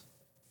guess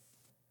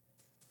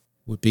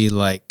would be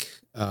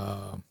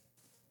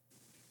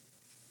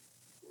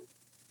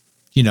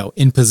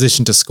in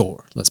position to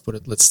score. Let's put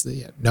it. Let's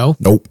see. No.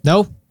 Nope.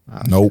 No.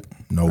 Nope.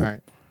 All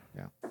right.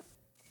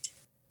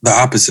 The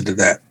opposite of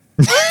that.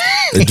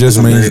 It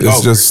just means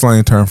it's just a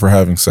slang term for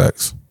having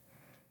sex.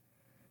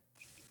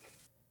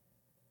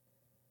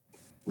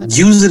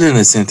 Use it in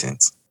a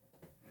sentence.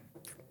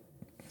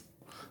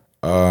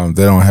 They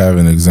don't have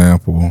an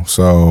example,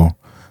 so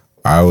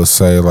I would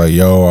say like,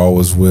 "Yo, I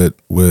was with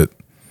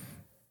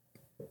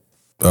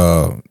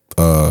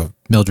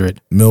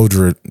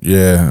Mildred.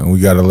 Yeah, and we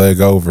got a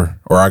leg over,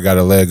 or I got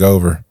a leg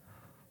over,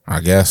 I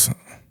guess."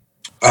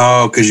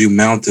 Oh, because you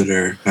mounted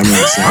her. That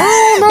makes sense.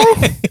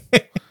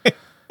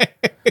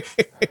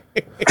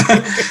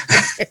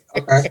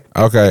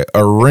 Okay,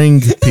 a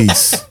ring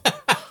piece.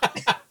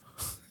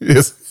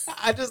 Yes.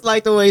 I just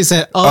like the way he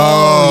said,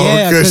 "Oh,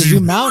 yeah, 'cause because you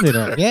mounted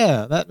her."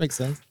 Yeah, that makes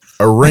sense.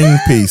 A ring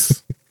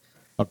piece.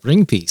 A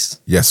ring piece.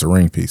 Yes, a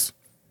ring piece.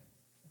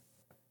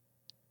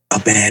 A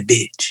bad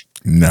bitch.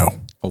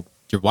 No. Oh,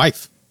 your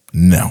wife.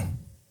 No.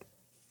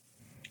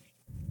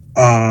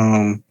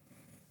 A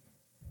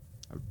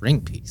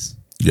ring piece.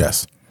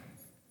 Yes.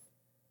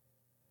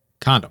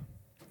 Condom.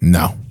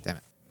 No. Damn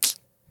it.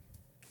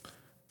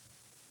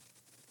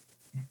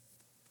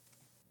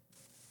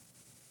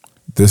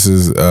 This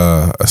is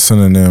a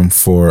synonym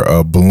for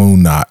a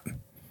balloon knot.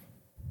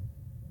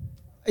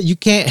 You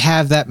can't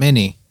have that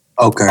many.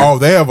 Okay. Oh,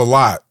 they have a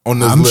lot on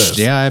this list.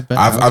 Yeah, I bet.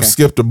 I've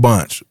skipped a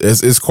bunch.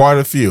 It's quite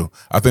a few.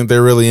 I think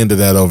they're really into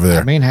that over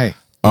there. I mean, hey,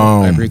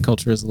 every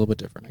culture is a little bit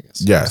different, I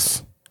guess.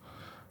 Yes.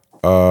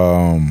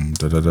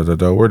 Where'd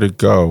it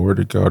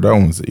go? That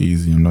one's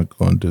easy. I'm not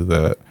going to do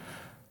that.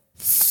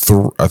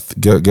 I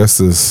guess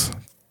this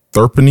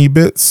Threepenny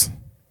bits.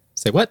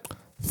 Say what?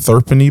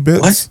 Threepenny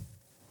bits. What?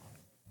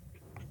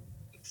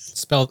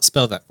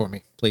 Spell that for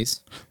me,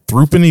 please.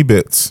 Threepenny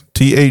bits.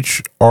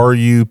 THRUPNEY.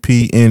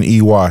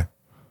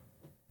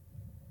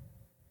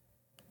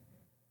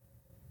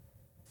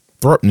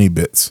 Threepenny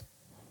bits.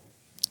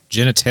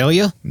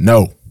 Genitalia?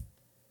 No.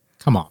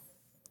 Come on.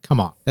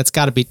 That's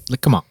got to be.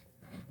 Come on.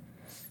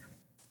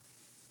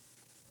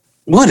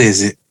 What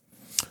is it?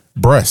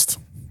 Breast.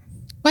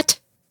 What?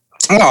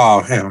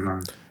 Oh, hell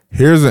no.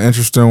 Here's an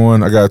interesting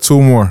one. I got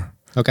two more.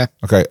 Okay.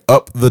 Okay.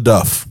 Up the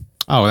duff.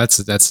 Oh,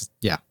 that's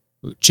yeah.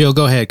 Chill.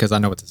 Go ahead, because I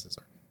know what this is.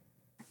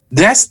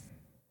 That's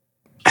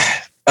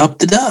up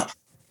the duff.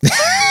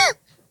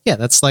 Yeah,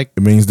 that's like.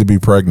 It means to be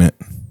pregnant.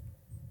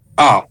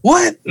 Oh,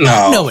 what?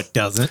 No. No, it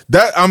doesn't.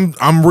 That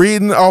I'm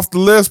reading off the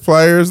list,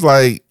 players.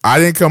 Like, I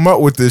didn't come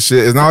up with this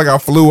shit. It's not like I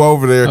flew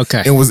over there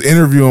and was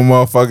interviewing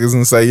motherfuckers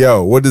and say,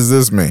 "Yo, what does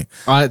this mean?"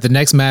 The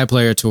next Mad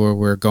Player tour,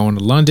 we're going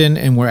to London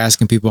and we're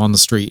asking people on the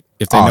street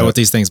if they know what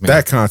these things mean.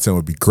 That content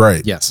would be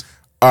great. Yes.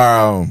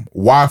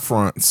 Y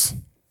fronts.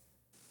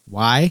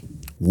 Why?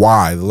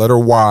 Y. The letter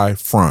Y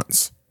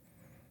fronts.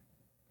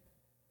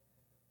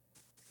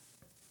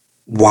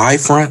 Y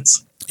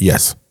fronts?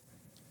 Yes.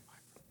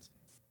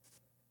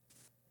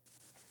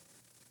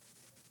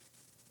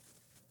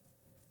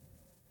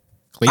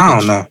 Cleavage. I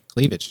don't know.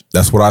 Cleavage.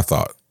 That's what I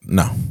thought.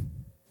 No.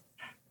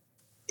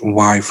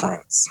 Y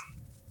fronts.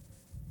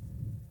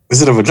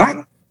 Is it a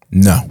vagina?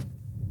 No.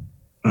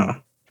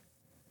 I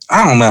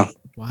don't know.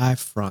 Y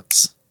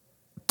fronts.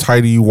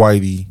 Tighty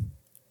whitey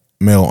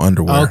male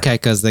underwear. Okay,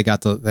 because they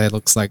got that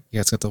looks like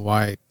it's got the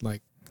Y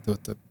like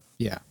the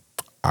yeah.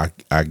 I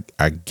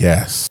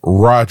guess.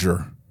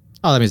 Roger.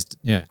 Oh, that means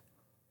yeah.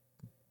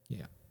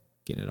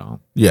 Get it on.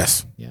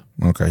 Yes. Yeah.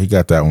 Okay, he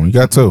got that one. You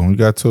got two.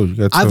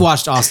 I've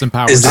watched Austin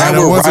Powers. Is that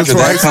where Roger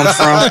that comes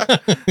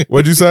from?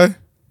 What'd you say?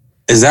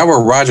 Is that where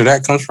Roger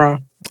that comes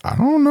from? I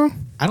don't know.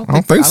 I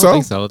don't think so.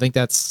 I think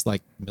that's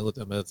like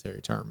a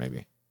military term,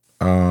 maybe.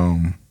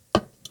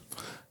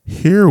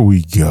 Here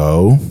we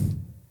go.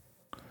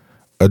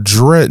 A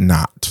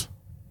dreadnought.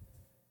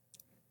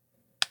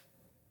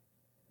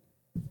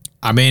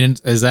 I mean,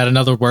 is that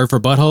another word for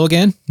butthole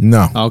again?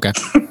 No. Oh, okay.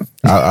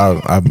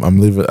 I'm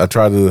leaving. I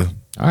try to.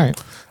 All right.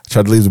 I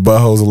try to leave the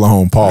buttholes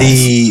alone. Pause.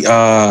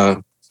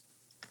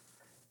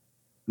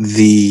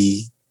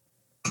 The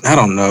I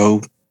don't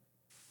know.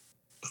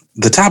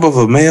 The top of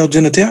a male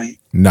genitalia?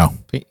 No.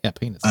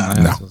 Penis.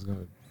 No.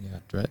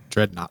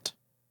 Dreadnought.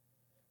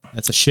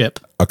 That's a ship.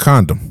 A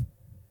condom.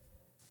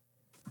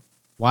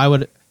 Why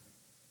would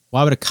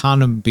a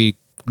condom be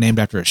named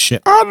after a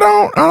ship?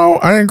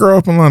 I didn't grow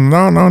up in London.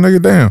 No,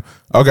 nigga, damn.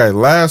 Okay,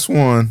 last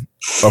one.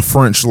 A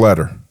French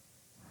letter.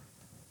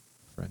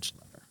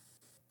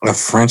 A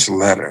French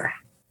letter.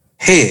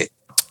 Head.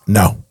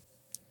 No.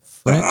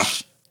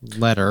 French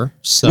letter.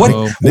 So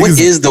what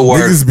is the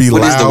word? What is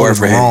the word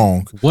for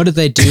wrong? What do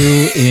they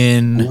do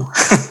in?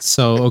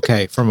 So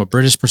okay, from a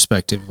British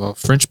perspective, well,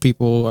 French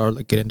people are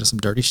get into some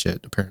dirty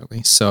shit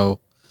apparently. So,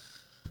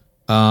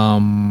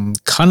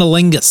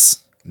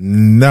 cunnilingus.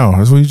 No,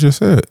 that's what you just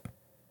said.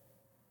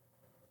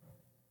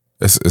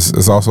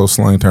 It's also a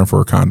slang term for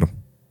a condom.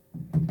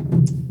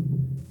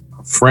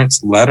 A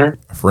French letter.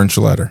 A French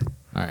letter.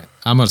 All right,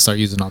 I'm gonna start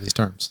using all these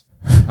terms.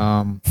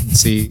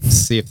 See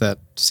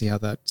how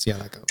that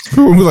goes.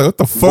 People will be like, "What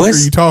the fuck are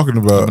you talking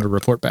I'm about?" gonna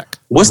report back.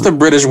 What's the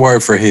British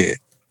word for head?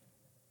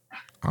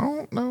 I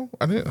don't know.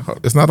 I didn't.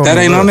 It's not on. That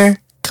the ain't list. on there.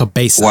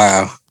 Cabeza.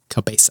 Wow.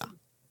 Cabeza.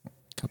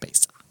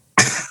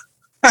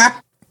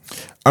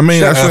 I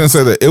mean, Shut I shouldn't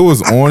say that it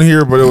was on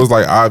here, but it was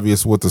like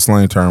obvious what the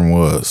slang term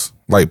was,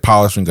 like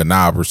polishing a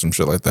knob or some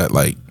shit like that.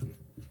 Like,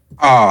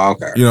 Oh,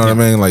 okay. you know what I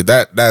mean? Like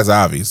that's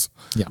obvious.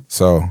 Yeah.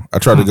 So I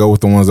tried to go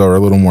with the ones that were a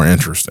little more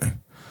interesting.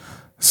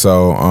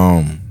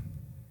 So,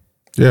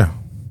 yeah.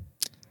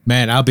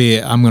 Man,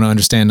 I'm gonna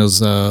understand those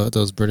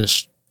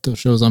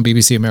shows on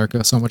BBC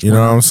America so much You more.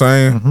 know what I'm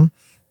saying?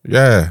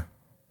 Yeah.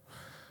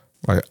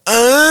 Like,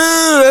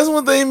 that's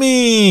what they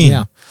mean.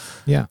 Yeah.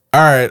 Yeah.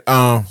 All right.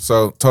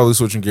 So totally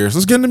switching gears.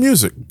 Let's get into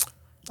music.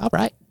 All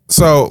right.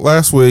 So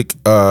last week,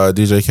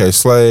 DJ K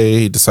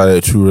Slay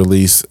decided to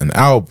release an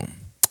album.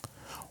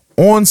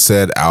 On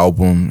said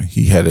album,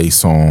 he had a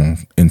song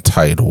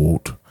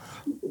entitled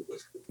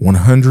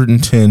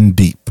 110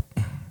 Deep.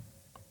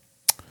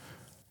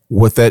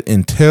 What that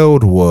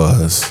entailed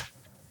was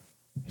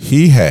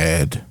he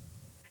had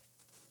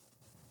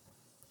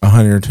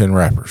 110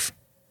 rappers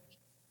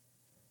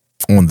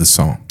on the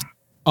song.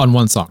 On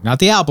one song, not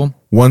the album.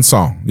 One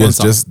song. Yes,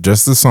 song.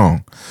 just the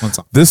song. One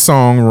song. This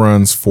song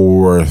runs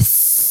for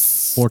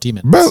 40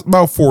 minutes.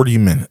 about 40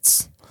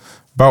 minutes.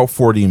 About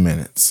 40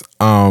 minutes.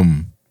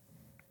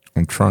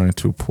 I'm trying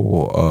to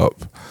pull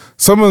up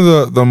some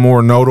of the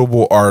more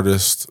notable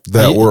artists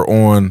that were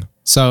on.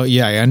 So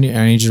yeah, I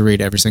need you to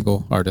read every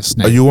single artist's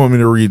name. You want me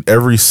to read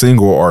every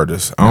single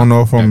artist? I don't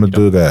know if I'm gonna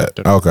do that.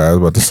 Okay, I was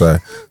about to say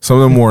some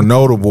of the more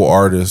notable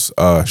artists: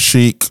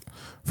 Chic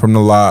from the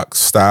Locks,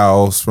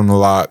 Styles from the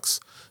Locks,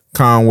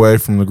 Conway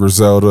from the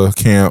Griselda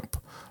camp.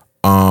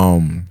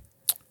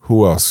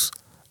 Who else?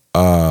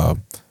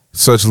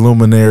 Such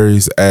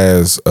luminaries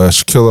as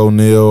Shaquille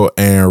O'Neal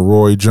and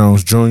Roy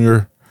Jones Jr.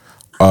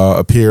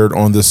 Appeared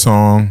on this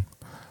song.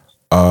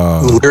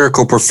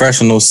 Lyrical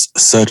professionals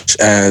such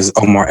as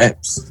Omar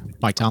Epps.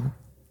 Mike Tomlin.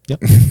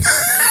 Yep.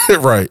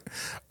 Right.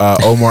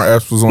 Omar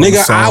Epps was on the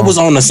Nigga, song. I was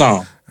on the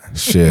song.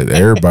 Shit,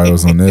 everybody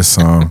was on this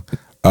song.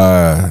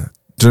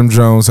 Jim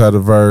Jones had a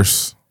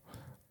verse.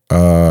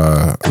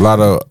 A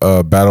lot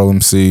of battle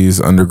MCs,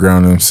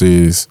 underground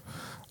MCs.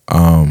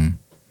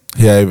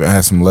 He even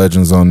had some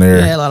legends on there.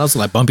 Yeah, a lot of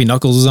like Bumpy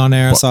Knuckles was on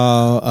there. I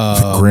saw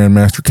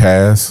Grandmaster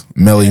Caz,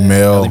 Melly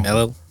Mel.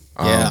 Mello.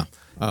 Yeah.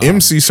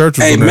 MC Search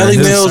was Hey, on there. Melly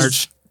His- Mel-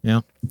 Search.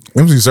 Yeah.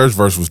 MC Search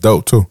verse was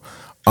dope too.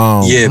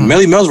 Yeah,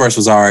 Melly Mel's verse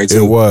was all right It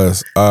too.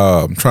 was.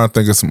 I'm trying to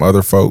think of some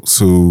other folks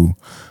who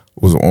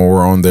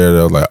were on there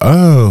that were like,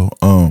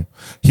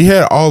 he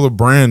had all the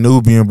brand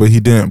Nubian, but he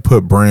didn't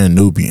put brand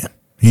Nubian.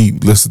 He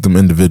listed them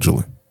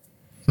individually.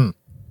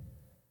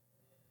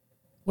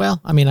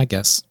 Well, I mean, I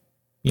guess,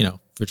 if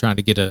you're trying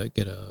to get a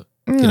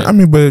I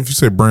mean, but if you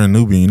say brand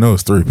Nubian, you know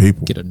it's 3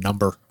 people. get a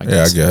number, I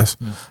Yeah, I guess. guess.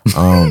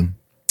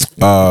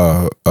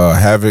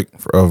 Havoc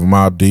of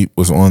Mobb Deep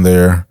was on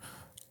there.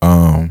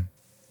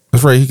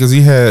 That's right, because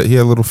he had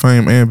Little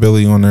Fame and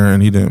Billy on there,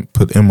 and he didn't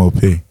put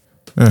MOP.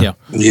 Yeah.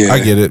 Yeah. I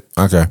get it.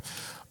 Okay.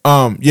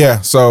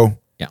 Yeah. So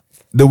Yeah.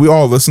 did we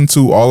all listen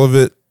to all of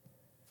it?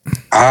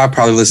 I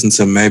probably listened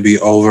to maybe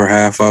over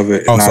half of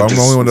it. Oh, and so I I'm the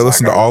just only one that was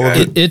listened to all of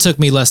okay. it? It took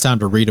me less time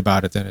to read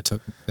about it than it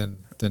took than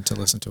to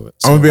listen to it.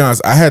 I'm gonna be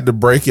honest. I had to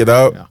break it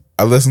up. Yeah.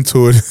 I listened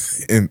to it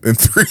in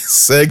 3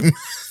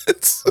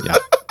 segments. Yeah.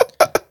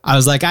 I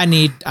was like, I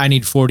need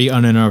 40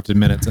 uninterrupted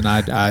minutes, and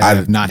I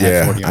have not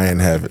had 40. I didn't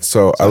have it.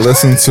 So I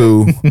listened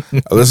to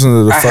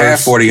the I first. had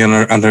 40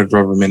 under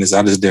rubber minutes.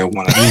 I just didn't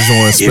want to. He's the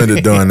one spend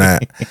it doing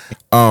that.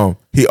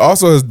 He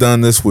also has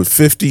done this with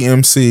 50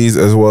 MCs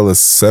as well as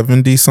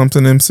 70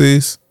 something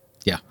MCs.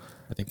 Yeah,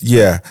 I think.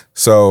 Yeah.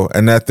 So,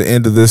 and at the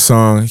end of this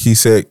song, he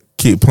said,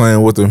 "Keep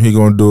playing with him. He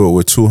gonna do it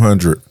with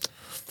 200."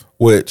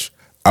 Which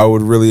I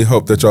would really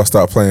hope that y'all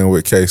stop playing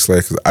with K Slay,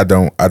 because I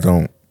don't.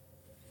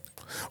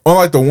 On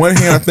like the one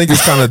hand, I think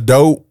it's kind of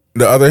dope.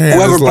 The other hand,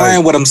 Whoever is playing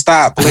like, with him,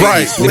 stop. Please.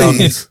 right,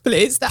 please.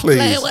 Please stop Please.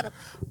 playing with him.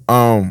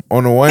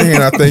 On the one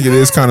hand, I think it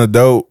is kind of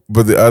dope,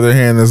 but the other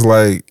hand is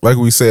like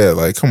we said,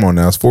 like, come on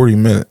now, it's 40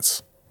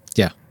 minutes,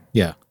 Yeah.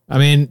 I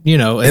mean,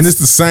 and it's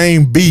the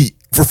same beat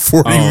for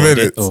 40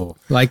 minutes.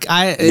 Like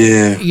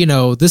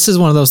Yeah. this is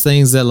one of those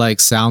things that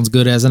like sounds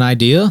good as an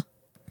idea,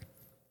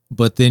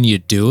 but then you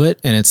do it,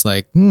 and it's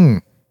like, I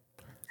don't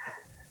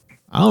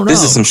know.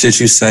 This is some shit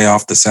you say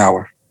off the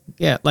sour.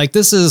 Yeah, like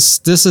this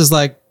is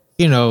like,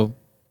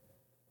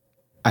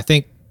 I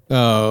think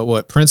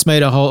what Prince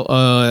made a whole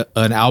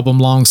an album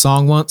long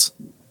song once,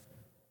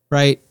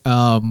 right?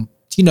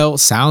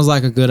 Sounds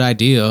like a good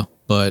idea,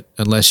 but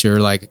unless you're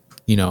like,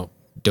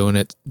 doing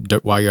it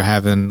while you're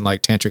having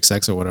like tantric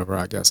sex or whatever,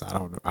 I guess I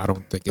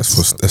don't think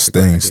it's That's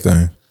Sting.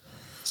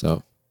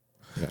 So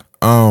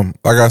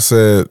Like I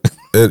said,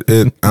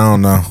 it I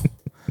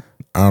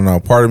don't know.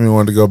 Part of me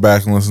wanted to go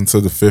back and listen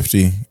to the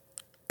 50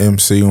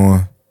 MC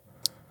one,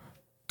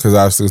 because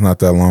obviously it's not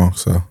that long.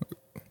 So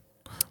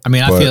I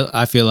mean, But-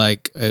 I feel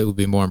like it would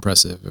be more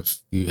impressive if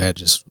you had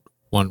just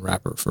one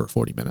rapper for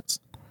 40 minutes.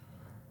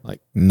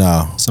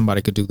 no,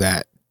 Somebody could do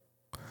that.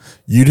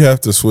 you'd have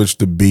to switch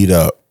the beat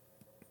up.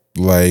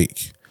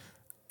 Like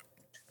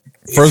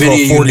First of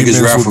all, 40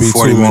 minutes rap would for be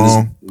 40 too minutes,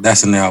 long.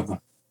 that's an album.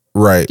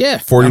 Right. Yeah,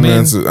 40 I mean-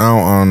 minutes. I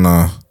don't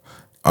know.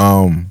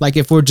 Like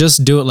if we're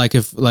just doing like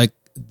if like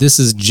this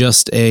is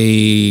just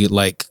a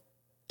like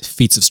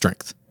feats of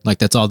strength. Like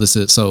that's all this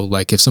is. So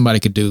like if somebody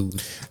could do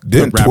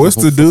Didn't rap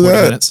Twista for do 40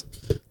 that? minutes,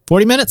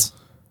 40 minutes?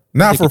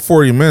 Not for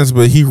 40 minutes,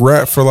 but he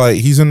rapped for like,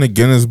 he's in the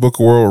Guinness Book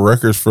of World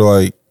Records for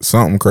like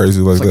something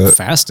crazy like It's like the that.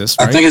 fastest,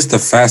 right? I think it's the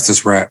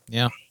fastest rap.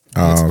 yeah.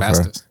 Oh, It's okay.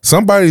 fastest.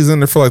 Somebody's in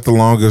there for like the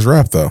longest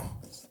rap though.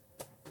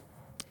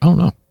 I don't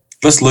know.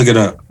 Let's look it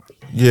up.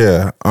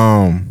 Yeah.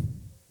 I'm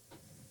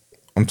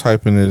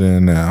typing it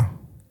in now.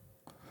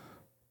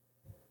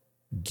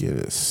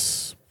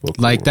 Guinness Book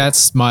of Like World.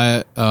 that's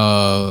my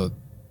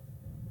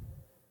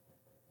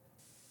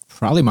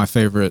probably my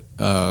favorite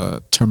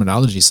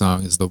terminology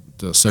song is the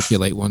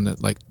Circulate one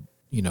that like,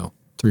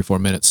 3-4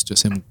 minutes,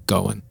 just him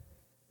going.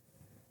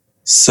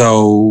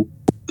 So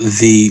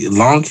the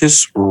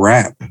longest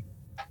rap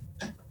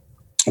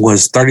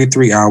was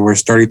 33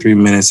 hours, 33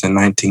 minutes, and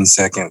 19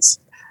 seconds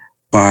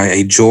by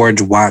a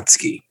George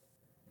Watsky.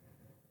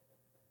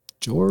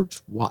 George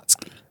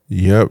Watsky.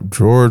 Yep,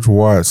 George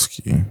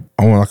Watsky.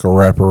 I want like a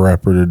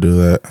rapper to do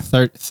that.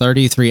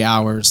 33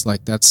 hours.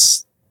 Like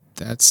that's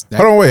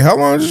Hold on, wait. How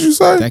long did you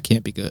say? that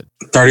can't be good.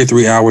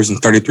 33 hours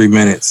and 33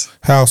 minutes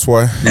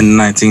Housewife. and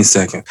 19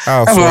 seconds.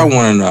 That's what I Housewife.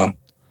 want to know.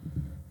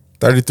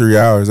 33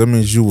 hours. That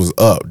means you was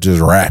up just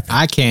rapping.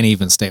 I can't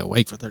even stay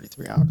awake for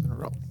 33 hours in a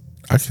row.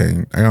 I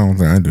can't. I don't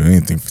think I do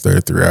anything for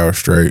 33 hours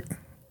straight.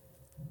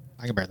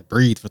 I can barely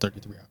breathe for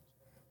 33 hours.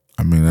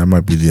 I mean, that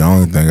might be the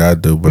only thing I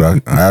do, but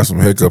I have some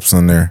hiccups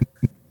in there.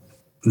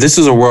 This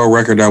is a world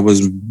record that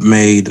was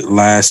made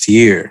last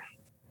year.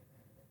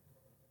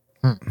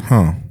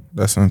 Huh.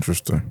 That's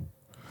interesting.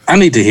 I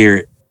need to hear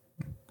it.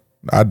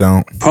 I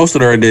don't. Post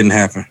it or it didn't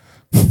happen.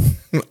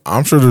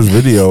 I'm sure there's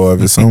video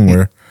of it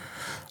somewhere.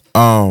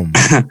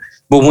 But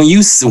when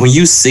you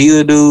see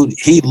the dude,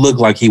 he looked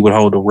like he would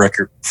hold a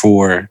record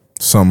for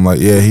Something like,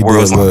 yeah, he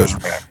world's did look.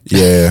 longest rap.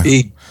 Yeah.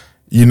 He,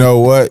 You know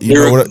what? You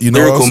know what? You know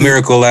what lyrical else he-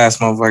 miracle ass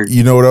motherfucker.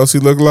 You know what else he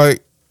looked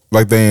like?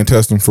 Like they ain't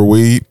test him for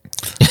weed.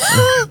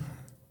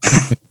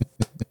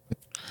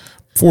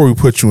 Before we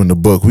put you in the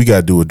book, we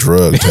gotta do a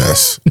drug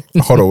test.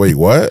 Hold on, wait,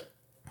 what?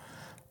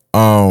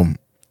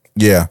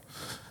 Yeah.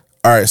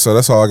 All right, so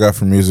that's all I got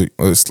for music.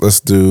 Let's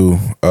do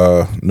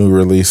new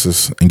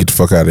releases and get the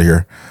fuck out of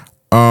here.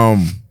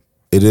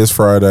 It is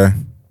Friday.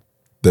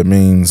 That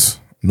means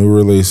new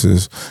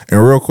releases.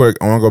 And real quick,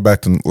 I want to go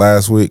back to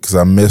last week because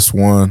I missed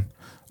one.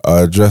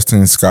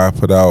 Justine Scott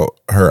put out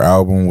her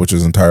album, which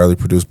is entirely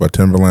produced by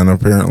Timbaland,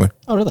 apparently.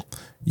 Oh, really?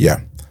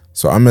 Yeah.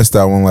 So I missed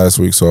that one last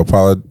week. So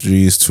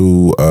apologies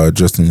to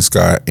Justine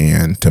Scott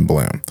and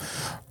Timbaland.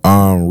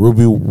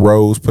 Ruby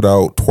Rose put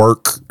out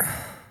Twerk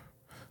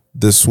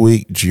this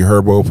week. G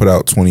Herbo put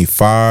out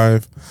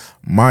 25.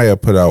 Maya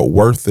put out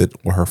Worth It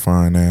with her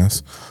fine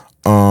ass.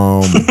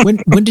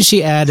 When did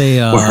she add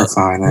a With her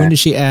fine when ass. did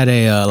she add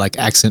a like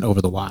accent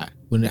over the Y?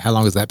 How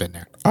long has that been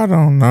there? I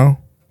don't know.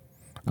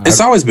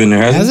 It's always been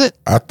there, Has hasn't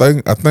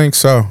it? I think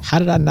so. How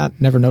did I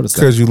never notice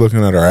that? Because you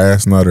looking at her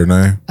ass, not her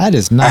name. That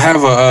is I not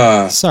have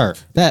a sir.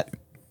 That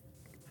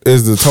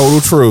Is the total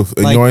truth.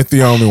 And Like- you ain't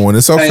the only one.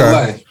 It's okay. Hey,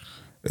 Lay,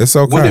 It's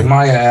when okay. did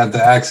Maya add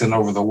the accent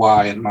over the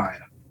Y in Maya?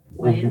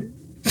 When?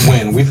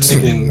 We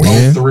thinking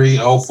When? 03,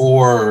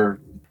 04, or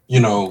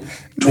 20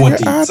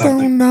 Nigga, I something.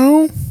 don't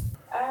know.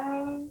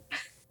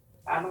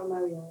 I don't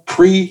know yet.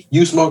 Pre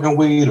you smoking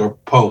weed or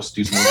post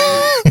you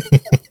smoking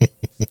weed?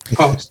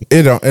 Post.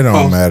 It don't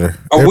Post. matter.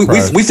 Oh, It we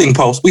probably- think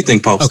post. We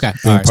think post. okay.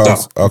 All right.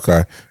 Post.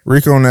 Okay.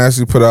 Rico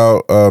Nasty put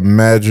out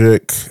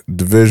Magic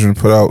Division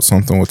put out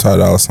something with Ty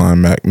Dolla $ign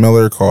Mac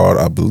Miller called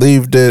I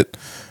Believed It.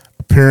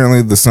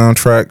 Apparently the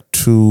soundtrack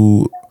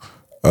to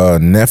a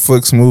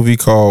Netflix movie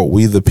called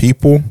We the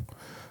People.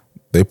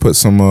 They put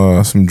some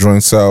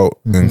joints out,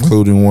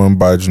 including one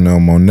by Janelle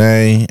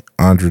Monáe,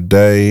 Andra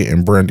Day,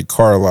 and Brandy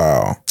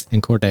Carlisle.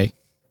 And Corday.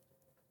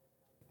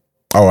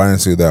 Oh, I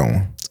didn't see that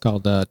one. It's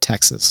called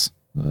Texas.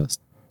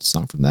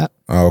 Song from that.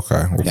 Oh,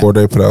 okay. Well, Yeah.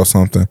 Corday put out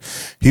something.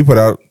 He put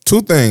out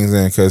two things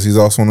in because he's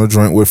also on a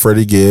joint with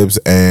Freddie Gibbs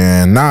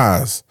and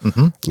Nas. It's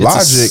a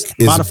Logic is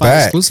Spotify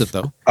back. exclusive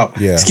though. Oh,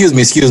 Yeah. Excuse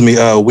me.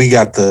 We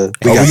got the.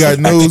 We got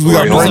some news. We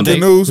got technical breaking update.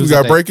 news. We News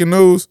got update. breaking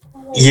news.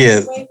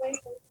 Yeah.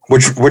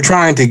 We're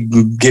trying to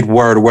get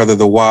word whether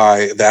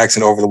the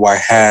accent over the Y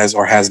has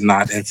or has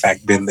not in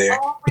fact been there.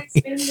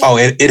 Oh,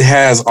 it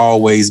has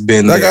always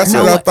been Like there. I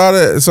said, I thought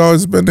it's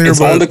always been there. It's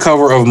But on the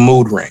cover of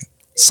Mood Ring.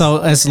 So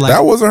it's like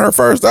that wasn't her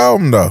first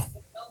album though.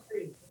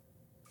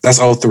 That's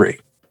 03.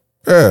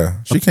 Yeah,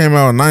 she came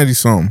out in 90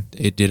 something.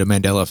 it did a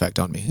Mandela effect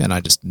on me, and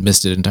I just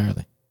missed it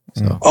entirely.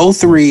 So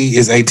 03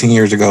 is 18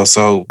 years ago,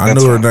 so I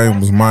that's knew her fine. name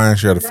was Maya.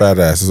 She had a fat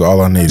ass. Is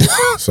all I needed.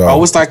 So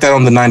Oh, it's like that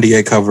on the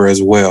 98 cover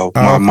as well.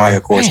 Oh, My okay.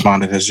 Maya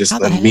correspondent has just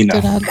let me know.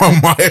 my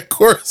Maya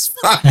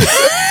correspondent.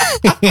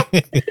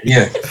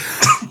 Yeah.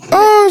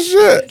 Oh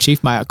shit.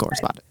 Chief Maya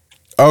correspondent.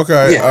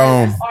 Okay.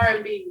 Yeah.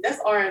 R&B. That's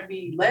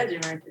R&B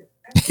legend right there.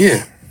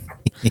 Yeah.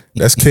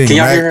 That's King. Can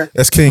y'all hear her?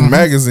 That's King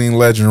Magazine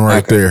legend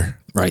right Okay. there.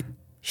 Right.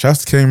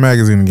 Shouts to King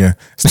Magazine again.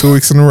 It's 2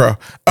 weeks in a row.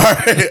 All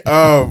right.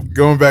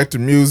 Going back to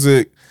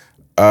music.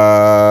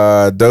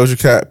 Doja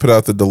Cat put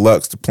out the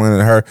deluxe to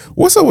Planet Her.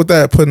 What's up with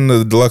that? Putting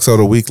the deluxe out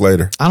a week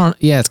later.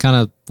 Yeah, it's kind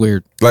of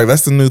weird. Like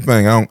that's the new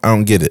thing. I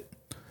don't get it.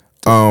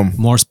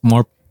 More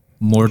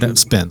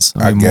spins.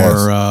 I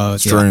guess. More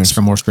streams.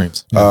 For more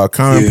streams.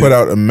 Common put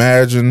out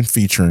Imagine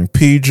featuring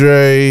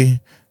PJ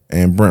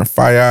and Brent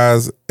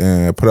Fayez,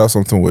 and put out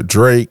something with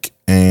Drake.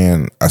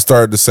 And I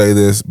started to say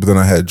this, but then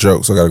I had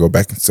jokes, so I got to go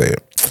back and say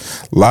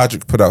it.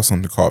 Logic put out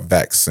something called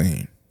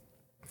Vaccine.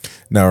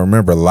 Now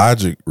remember,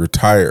 Logic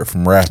retired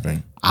from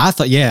rapping. I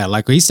thought,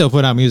 like he still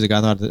put out music.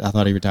 I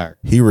thought he retired.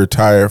 He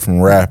retired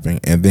from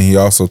rapping, and then he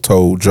also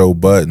told Joe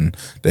Budden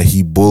that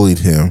he bullied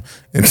him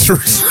into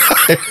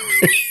retiring.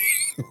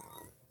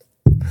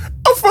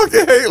 I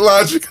fucking hate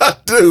Logic. I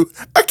do.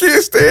 I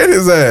can't stand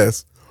his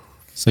ass.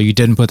 So you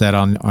didn't put that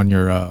on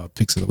your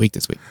picks of the week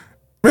this week?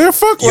 Man,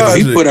 fuck Yeah,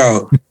 Logic. he put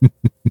out.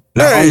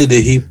 Not only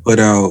did he put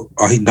out,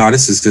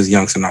 this is his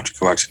Young Sinatra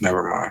collection.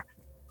 Never mind.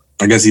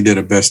 I guess he did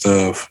a best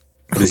of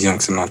his Young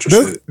Sinatra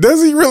shit.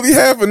 Does he really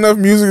have enough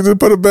music to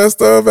put a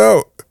best of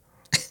out?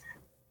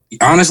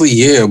 Honestly,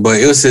 yeah, but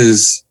it was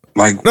his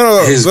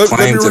his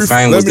claim to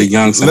fame was the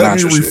Young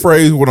Sinatra Let me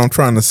rephrase what I'm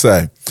trying to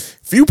say.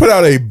 If you put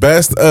out a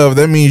best of,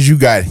 that means you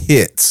got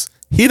hits.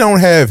 He don't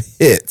have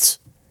hits.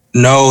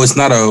 No, it's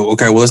not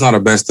it's not a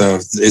best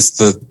of. It's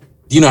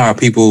how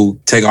people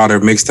take all their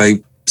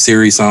mixtape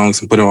series songs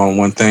and put it on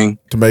one thing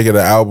to make it an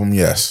album.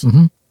 Yes.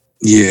 Mm-hmm.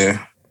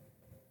 Yeah.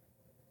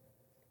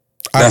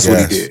 That's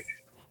what he did.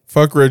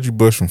 Fuck Reggie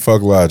Bush and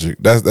fuck Logic.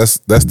 That's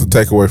the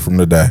takeaway from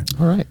the day.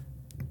 All right.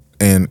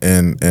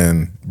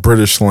 And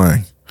British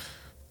slang.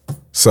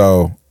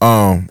 So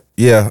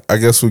yeah, I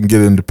guess we can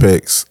get into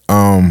picks.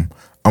 I'm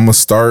gonna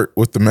start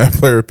with the Mad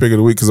Player pick of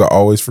the week because I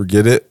always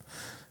forget it.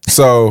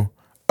 So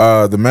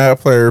the Mad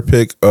Player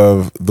pick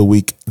of the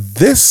week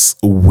this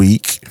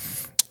week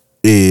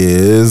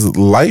is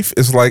Life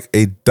is Like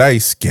a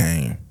Dice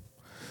Game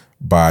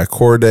by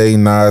Corday,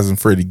 Nas, and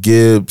Freddie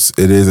Gibbs.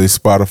 It is a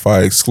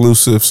Spotify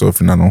exclusive, so if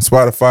you're not on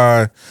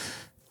Spotify,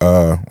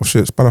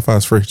 Spotify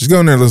is free. Just go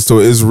in there and listen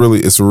to it.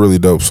 It's a really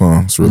dope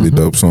song. It's a really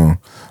dope song.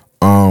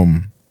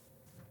 I'm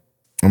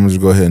gonna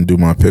just go ahead and do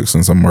my pick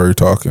since I'm already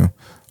talking.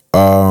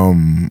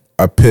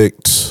 I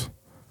picked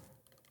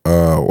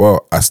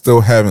I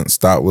still haven't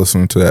stopped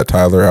listening to that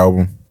Tyler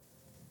album.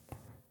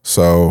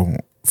 So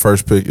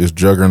first pick is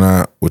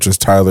Juggernaut, which is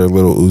Tyler,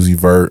 Lil Uzi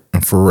Vert,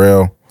 and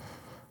Pharrell.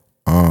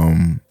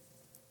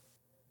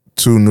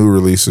 Two new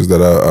releases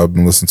that I've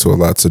been listening to a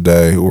lot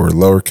today were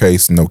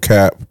Lowercase No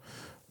Cap,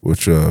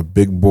 which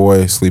Big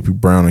Boy, Sleepy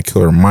Brown, and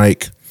Killer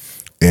Mike,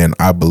 and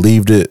I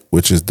Believed It,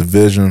 which is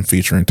Division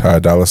featuring Ty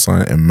Dolla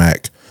 $ign and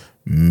Mac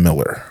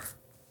Miller.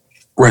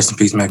 Rest in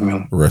peace, Mac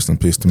Miller. Rest in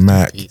peace to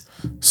Mac.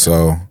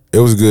 So it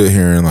was good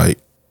hearing like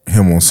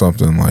him on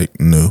something like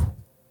new.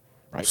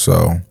 Right.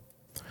 So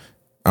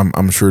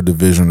I'm sure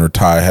Division or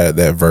Ty had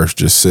that verse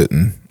just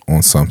sitting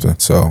on something.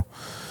 So,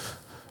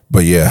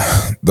 but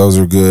yeah, those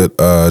are good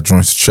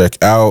joints to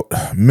check out.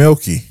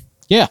 Milky.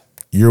 Yeah.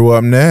 You're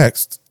up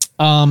next.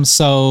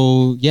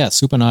 So yeah,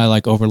 Soup and I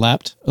like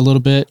overlapped a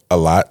little bit. A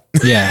lot.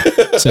 Yeah.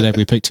 So that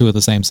we picked two of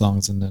the same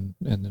songs and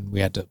then we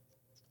had to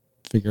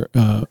figure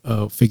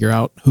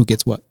out who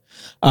gets what.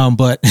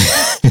 But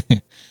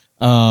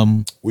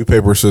we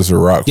paper scissors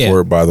rock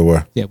for it, by the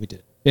way. Yeah, we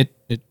did.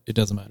 It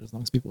doesn't matter as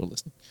long as people are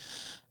listening.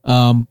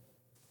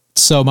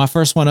 So my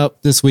first one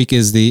up this week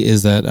is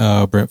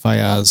that Brent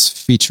Fayez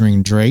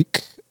featuring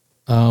Drake,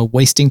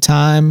 Wasting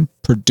Time,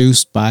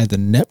 produced by the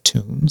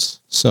Neptunes.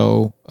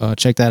 So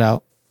check that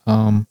out.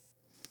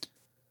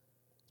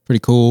 Pretty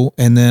cool.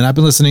 And then I've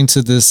been listening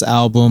to this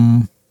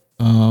album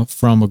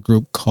from a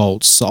group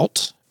called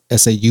SAULT,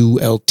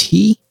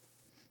 SAULT.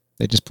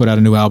 They just put out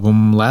a new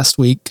album last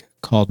week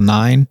called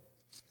 9.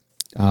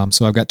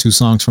 So I've got 2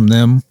 songs from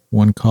them,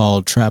 one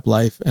called Trap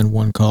Life and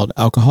one called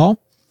Alcohol.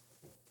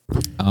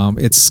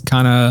 It's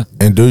kind of...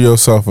 And do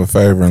yourself a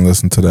favor and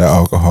listen to that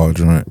Alcohol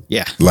joint.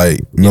 Yeah.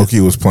 Like Milky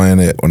was playing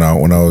it when I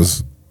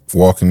was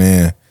walking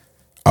in.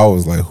 I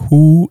was like,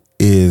 who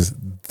is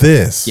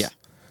this? Yeah.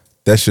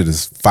 That shit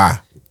is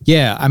fire.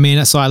 Yeah. I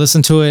mean, so I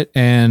listened to it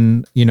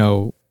and,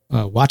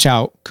 watch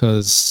out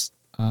because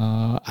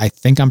I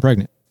think I'm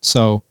pregnant.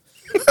 So,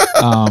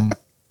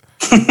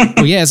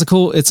 but yeah, it's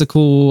a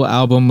cool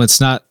album. It's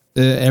not,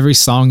 every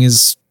song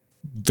is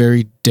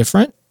very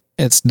different.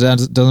 It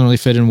doesn't really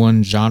fit in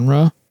one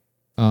genre.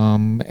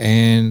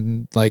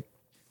 And like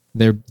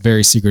they're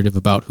very secretive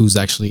about who's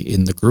actually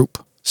in the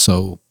group.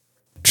 So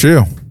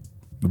chill.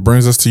 It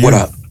brings us to you. What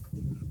up?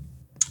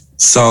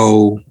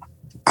 So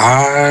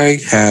I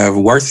have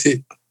Worth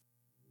It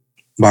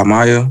by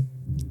Maya.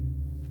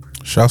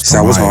 Shouts to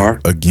That was Maya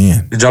hard.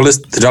 again. Did y'all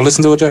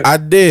listen to it, Jack? I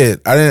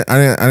did. I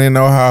didn't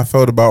know how I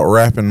felt about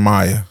rapping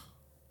Maya.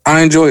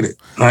 I enjoyed it.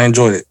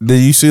 Did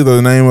you see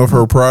the name of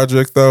her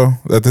project though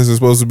that this is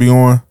supposed to be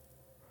on?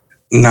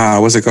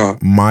 Nah, what's it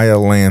called? Maya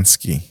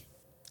Lansky.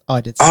 Oh,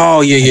 I did.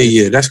 Oh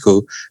yeah. That's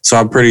cool. So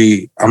I'm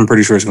pretty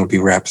sure it's gonna be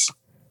raps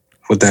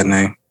with that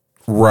name.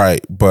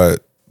 Right,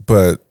 but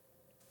But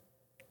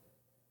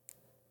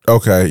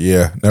okay,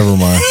 yeah, never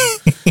mind.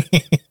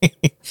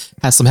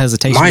 Has some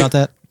hesitation Mike- about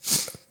that.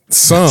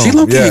 Some She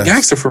look yes. a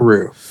gangster for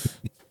real.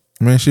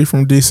 Man, she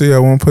from DC. I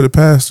won't put it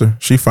past her.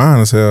 She fine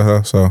as hell,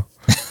 huh? So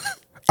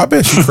I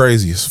bet she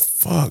crazy as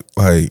fuck.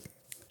 Like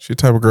she the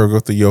type of girl go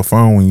through your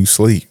phone when you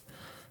sleep.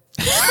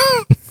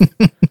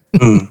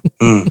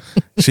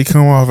 She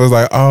come off as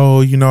like,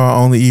 oh, you know, I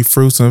only eat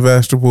fruits and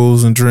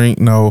vegetables and drink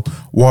no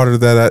water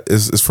that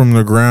is from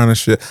the ground and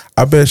shit.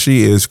 I bet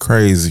she is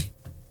crazy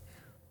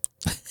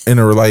in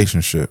a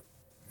relationship.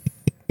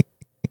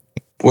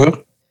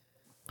 Well,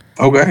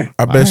 okay.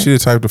 I bet she the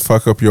type to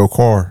fuck up your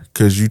car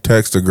because you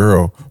text a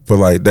girl, but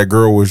like that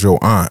girl was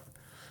your aunt.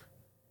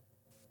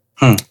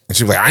 And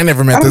she was like, I ain't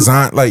never met this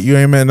aunt. Like, you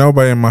ain't met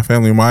nobody in my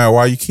family. Maya,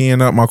 why you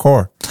keying up my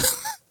car?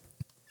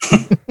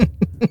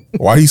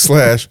 Why you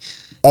slash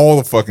all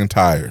the fucking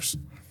tires?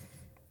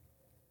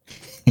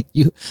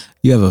 You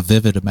have a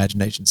vivid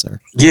imagination, sir.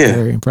 Yeah.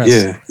 Very impressed.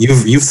 Yeah.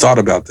 You've thought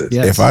about this.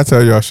 Yes. If I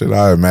tell y'all shit,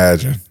 I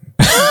imagine.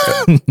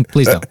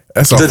 Please don't.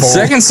 That's a The whole,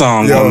 second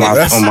song Yo, on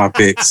that's- my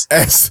picks.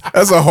 That's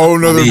a whole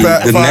nother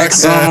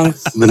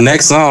The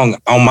next song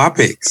on my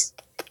picks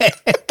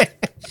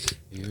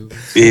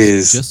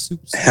is Just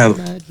super hell.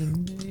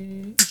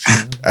 imagination.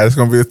 That's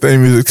gonna be the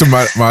theme music to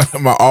my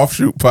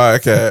offshoot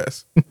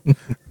podcast.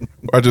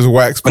 I just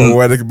wax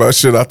poetic about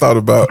shit I thought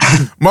about.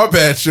 My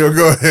bad, Chill.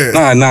 Go ahead.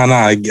 Nah.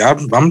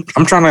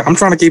 I'm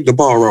trying to keep the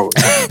ball rolling.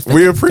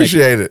 We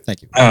appreciate it.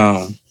 Thank you.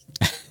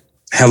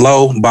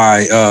 Hello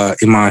by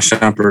Iman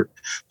Shumpert,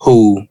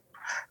 who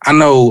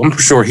I'm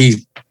sure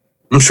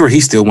he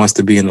still wants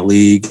to be in the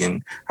league,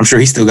 and I'm sure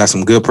he still got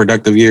some good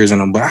productive years in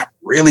him, but I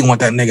really want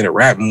that nigga to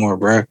rap more,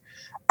 bro.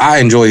 I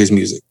enjoy his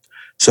music.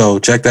 So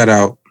check that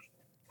out.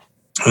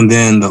 And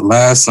then the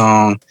last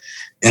song,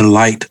 in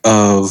light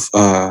of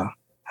not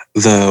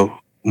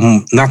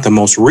the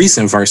most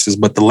recent verses,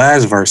 but the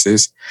last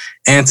verses,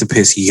 and to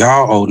piss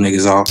y'all old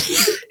niggas off,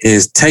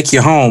 is Take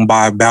You Home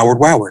by Boward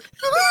Woward.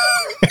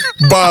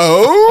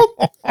 Bo.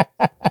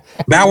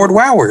 Boward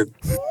Woward.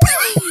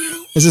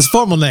 Is his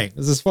formal name?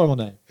 Is his formal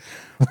name?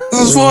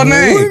 This is full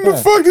name. When the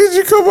fuck did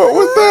you come up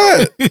with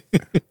that?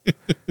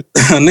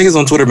 Niggas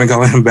on Twitter been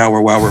calling him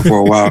Boward Woward for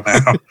a while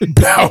now.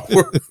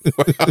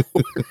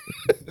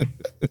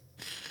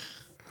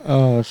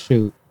 Oh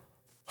shoot.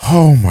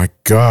 Oh my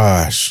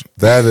gosh.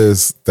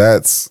 That's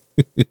special.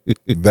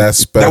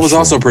 That was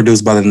also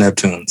produced by the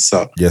Neptunes.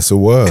 So yes, it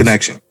was.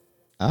 connection.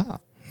 Ah.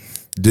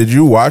 Did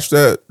you watch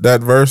that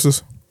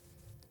versus?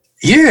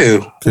 Yeah,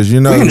 Because you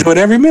know we enjoyed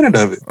every minute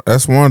of it.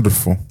 that's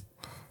wonderful.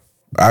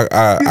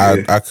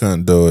 I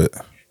couldn't do it.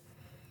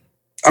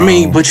 I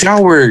mean, but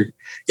y'all were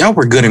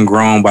good and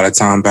grown by the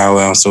time Bow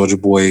Wow and Soulja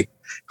Boy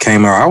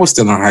came out. I was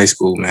still in high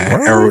school, man.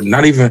 What? Or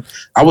not even.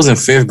 I was in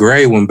 5th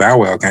grade when Bow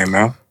Wow came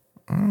out.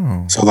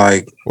 Oh. So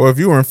like, Well, if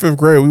you were in 5th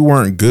grade, we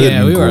weren't good Yeah,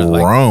 and we were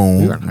like-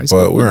 grown, We were in high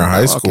school. but we were in high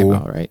Okay, school.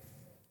 all right.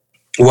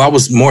 well, I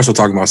was more so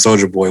talking about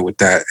Soulja Boy with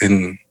that,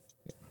 and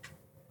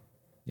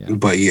Yeah.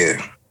 but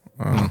yeah,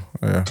 Oh,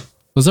 yeah.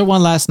 Was there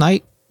one last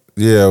night?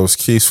 Yeah, it was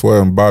Keith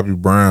Sweat and Bobby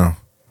Brown.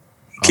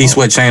 Keith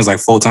Sweat changed like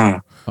 4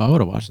 times. Oh, I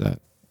would have watched that.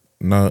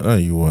 No,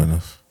 you wouldn't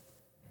have.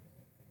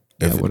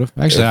 Yeah, If- I would have.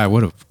 Actually, I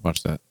would have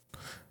watched that.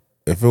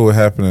 If it would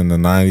happen in the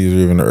 90s or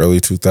even the early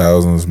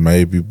 2000s,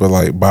 maybe. But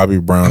like Bobby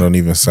Brown don't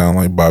even sound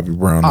like Bobby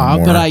Brown no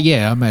more. But I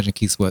imagine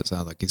Keith Sweat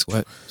sounds like Keith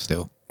Sweat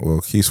still. Well,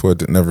 Keith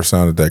Sweat never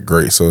sounded that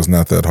great, so it's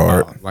not that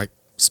hard. Like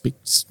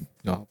speaks.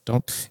 No,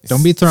 don't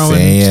be throwing.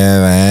 Saying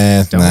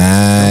last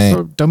night,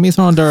 Don't be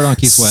throwing dirt on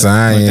Keith Sweat.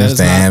 saying that is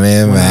not-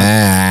 standing we're not-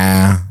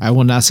 there. I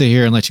will not sit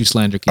here and let you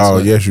slander Keith Oh,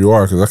 Sweat. yes, you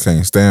are, because I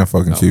can't stand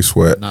fucking Keith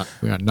Sweat.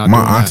 We are not My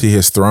doing that. auntie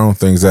has thrown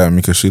things at me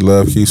because she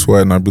loved Keith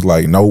Sweat, and I'd be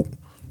like, nope,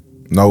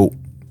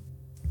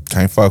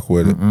 can't fuck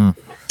with it.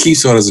 Keith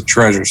Sweat is a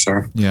treasure,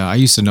 sir. Yeah, I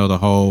used to know the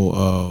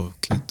whole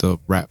the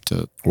rap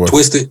to. What?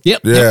 Twisted.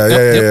 Yep. Yeah,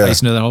 yeah. I used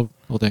to know that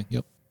whole thing.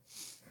 Yep.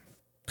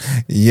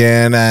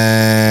 Yeah, nah,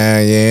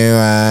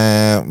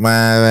 yeah,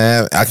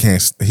 my. I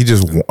can't. He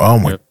just. Oh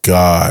my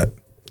god.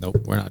 Nope,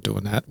 we're not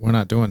doing that. We're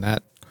not doing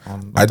that.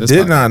 On I this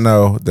did podcast. not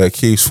know that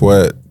Keith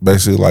Sweat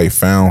basically like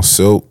found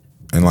Silk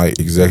and like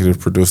executive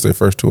produced their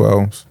first 2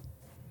 albums.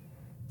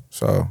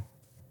 So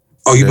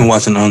Oh, you've been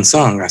watching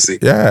Unsung, I see.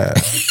 yeah,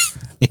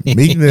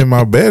 meeting in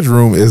my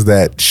bedroom is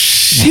that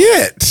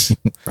shit.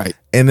 Right.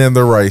 And in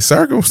the right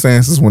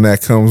circumstances, when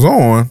that comes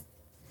on,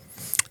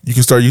 you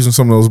can start using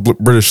some of those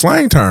British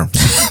slang terms.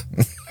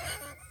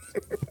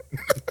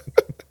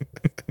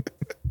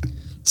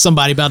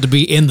 Somebody about to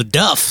be in the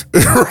duff.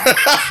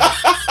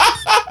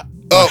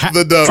 Up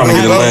the duff. Trying to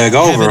get a leg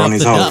have over it on up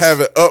these the hoes. duff. Have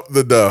it up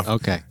the duff.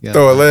 Okay. Yeah.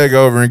 Throw a leg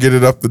over and get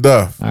it up the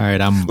duff. All right.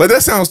 Like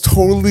that sounds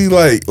totally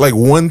like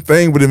one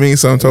thing, but it means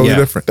something totally Yeah.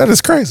 different. That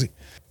is crazy.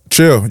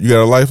 Chill. You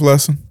got a life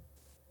lesson?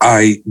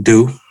 I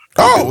do.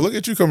 Oh, look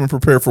at you coming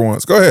prepared for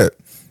once. Go ahead.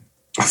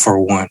 For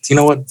once. You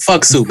know what?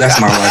 Fuck soup.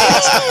 That's my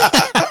life.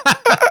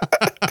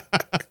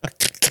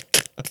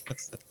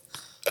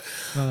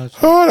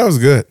 Oh, that was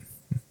good.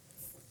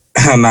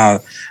 Nah.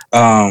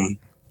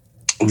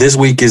 This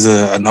week is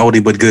an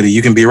oldie but goodie.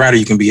 You can be right or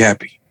you can be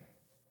happy.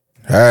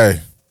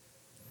 Hey,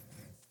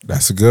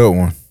 that's a good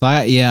one.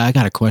 But I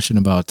got a question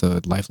about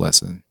the life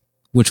lesson.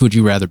 Which would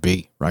you rather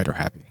be, right or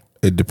happy?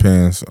 It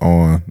depends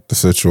on the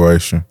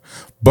situation.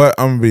 But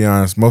I'm going to be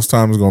honest, most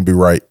times it's going to be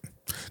right.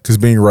 Because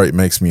being right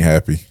makes me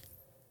happy.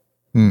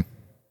 I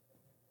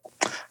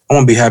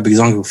want to be happy because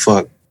I don't give a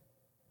fuck.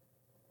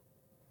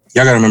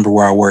 Y'all got to remember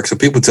where I work. So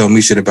people tell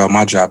me shit about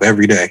my job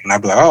every day. And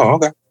I'd be like, oh,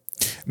 okay.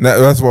 Now,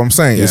 that's what I'm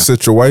saying. Yeah. It's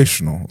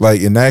situational. Like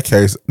in that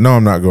case, no,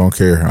 I'm not going to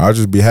care. I'll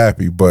just be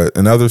happy. But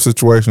in other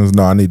situations,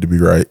 no, I need to be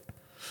right.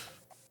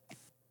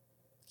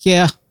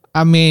 Yeah.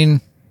 I mean,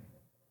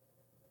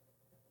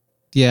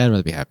 yeah, I'd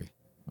rather be happy,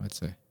 I'd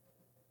say.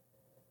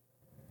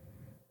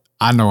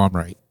 I know I'm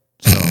right.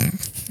 So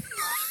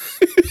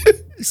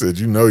he said,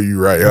 you know you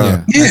right,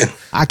 huh? Yeah.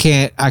 I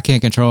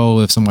can't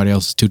control if somebody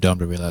else is too dumb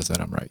to realize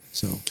that I'm right.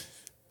 So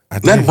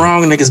let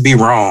wrong niggas be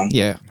wrong.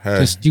 Yeah. Hey.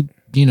 Just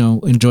you know,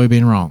 enjoy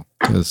being wrong.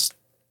 Because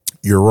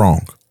you're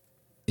wrong.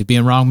 If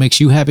being wrong makes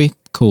you happy,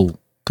 cool.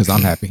 Because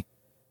I'm happy.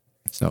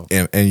 So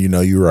and you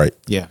know you're right.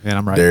 Yeah, and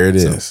I'm right. There it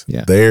is. So,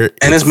 yeah. There.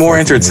 And it's more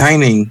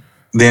entertaining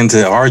than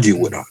to argue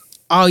with them.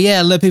 Oh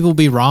yeah, let people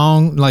be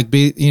wrong. Like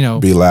be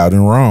loud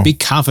and wrong. Be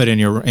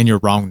confident in your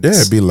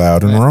wrongness. Yeah, be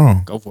loud and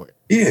wrong. Go for it.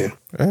 Yeah.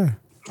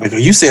 Like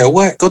you said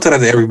what? Go tell that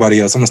to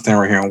everybody else. I'm gonna stand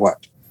right here and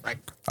watch. Right.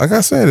 Like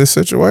I said, it's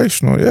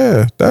situational.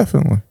 Yeah,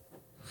 definitely.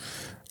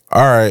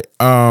 All right.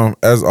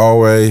 As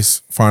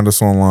always, find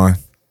us online.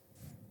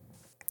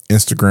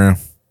 Instagram,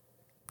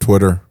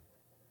 Twitter.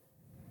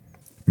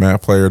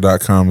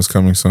 MattPlayer.com is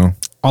coming soon.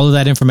 All of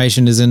that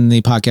information is in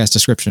the podcast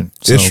description.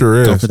 So it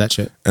sure is. Go for that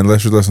shit.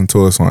 Unless you listen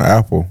to us on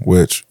Apple,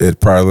 which it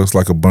probably looks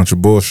like a bunch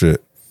of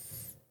bullshit.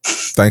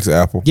 Thanks,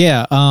 Apple.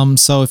 Yeah.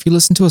 So if you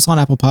listen to us on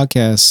Apple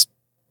Podcasts,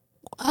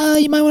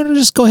 you might want to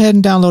just go ahead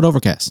and download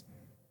Overcast.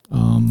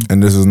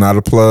 And this is not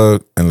a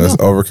plug unless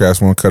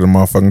Overcast want to cut a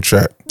motherfucking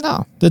check.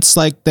 No, it's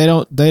like they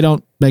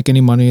don't make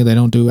any money. They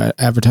don't do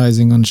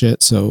advertising on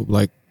shit. So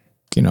like,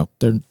 you know,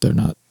 they're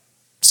not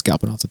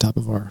scalping off the top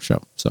of our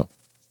show. So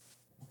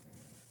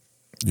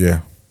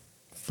yeah.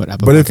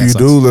 But if you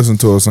do listen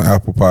to us on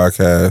Apple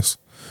Podcasts,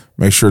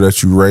 make sure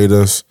that you rate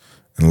us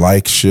and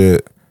like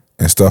shit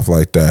and stuff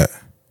like that.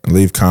 And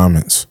leave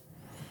comments.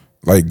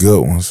 Like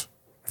good ones.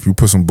 If you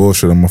put some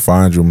bullshit, I'm gonna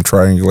find you. I'm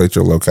gonna triangulate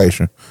your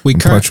location.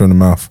 Punch you in the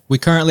mouth. We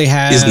currently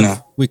have a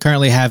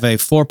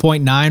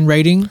 4.9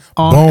 rating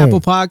on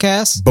Apple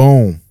Podcasts.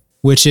 Boom.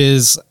 Which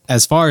is,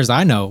 as far as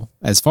I know,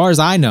 that's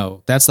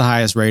the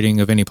highest rating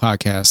of any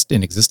podcast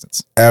in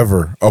existence.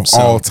 Ever. Of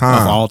all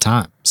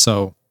time.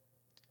 So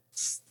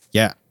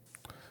yeah.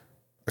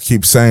 I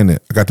keep saying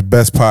it. I got the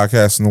best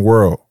podcast in the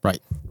world. Right.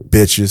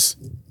 Bitches.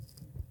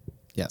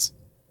 Yes.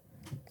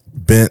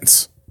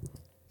 Bents.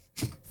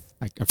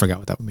 I forgot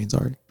what that means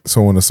already.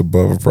 Someone that's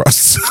above a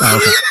prostitute. Oh,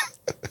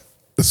 okay.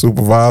 The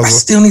supervisor. I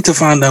still need to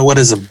find out what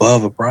is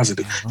above a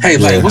prostitute. Hey,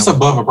 like, what's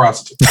above a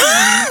prostitute?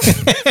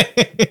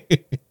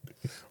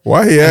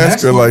 Why he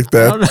asked her like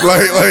that?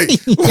 Like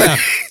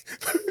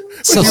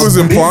so, he was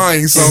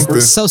implying something.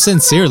 So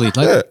sincerely.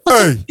 Like,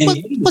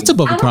 what's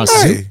above a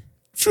prostitute?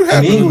 Hey, you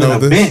happen to know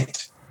this.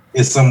 Bent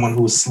is someone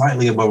who's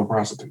slightly above a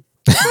prostitute.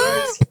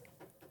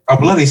 A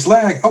bloody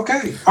slag.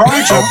 Okay. All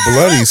right, y'all. A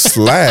bloody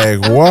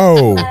slag.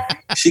 Whoa.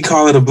 She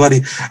called it a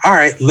bloody. All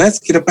right, let's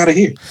get up out of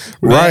here.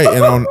 Right.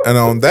 And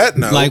on that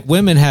note, like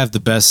women have the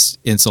best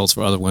insults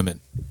for other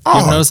women. You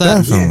ever notice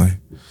that? Definitely.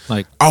 Yeah.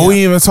 Like, we didn't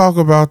even talk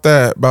about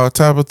that, about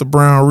Tabitha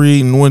Brown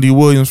Reed and Wendy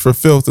Williams for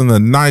filth in the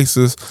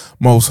nicest,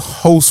 most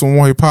wholesome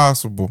way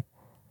possible.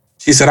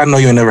 She said, I know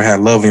you never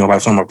had love in your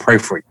life, so I'm going to pray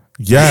for you.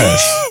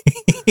 Yes.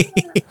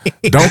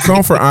 Don't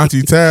come for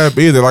Auntie Tab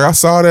either. Like, I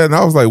saw that and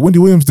I was like, Wendy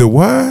Williams did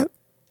what?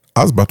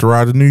 I was about to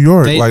ride to New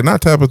York.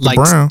 Not Tabitha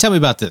Brown. Tell me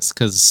about this,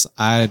 because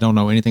I don't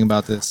know anything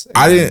about this.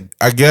 I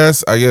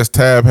guess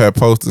Tab had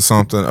posted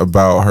something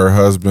about her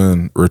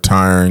husband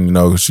retiring, you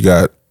know, she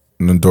got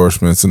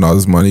endorsements and all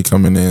this money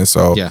coming in.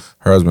 So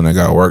her husband ain't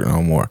got to work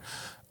no more.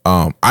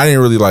 I didn't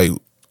really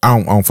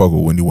I don't fuck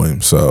with Wendy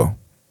Williams, so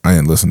I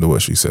didn't listen to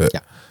what she said.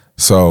 Yeah.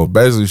 So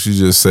basically she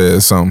just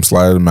said something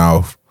fly to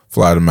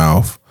the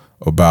mouth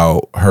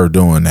about her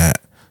doing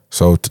that.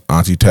 So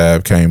Auntie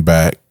Tab came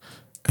back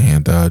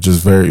and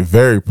just very,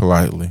 very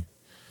politely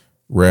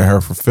read her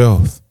for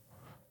filth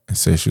and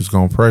said she was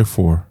going to pray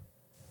for her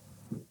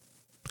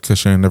because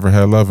she ain't never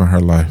had love in her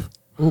life.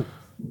 Ooh.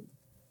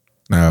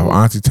 Now,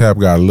 Auntie Tab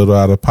got a little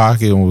out of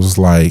pocket and was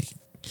like,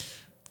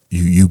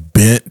 you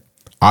bent.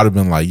 I'd have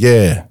been like,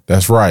 yeah,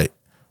 that's right.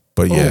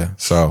 But yeah,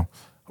 so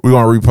we're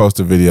going to repost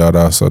the video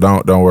though. So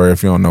don't worry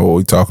if you don't know what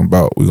we're talking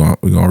about. We're going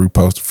to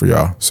repost it for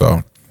y'all.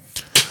 So,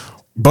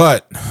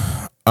 but,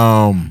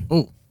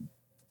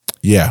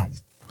 yeah.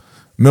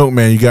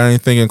 Milkman, you got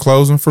anything in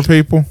closing for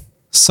people?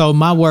 So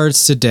my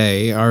words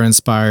today are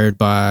inspired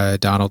by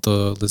Donald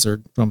the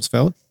Lizard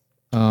Rumsfeld.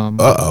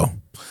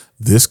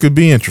 This could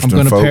be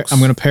interesting, folks. I'm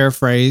going to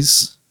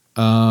paraphrase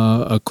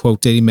a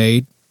quote that he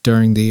made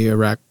during the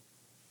Iraq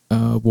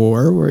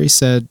war, where he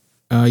said,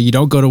 "You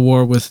don't go to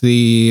war with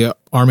the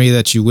army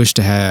that you wish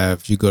to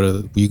have, you go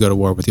to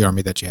war with the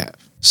army that you have.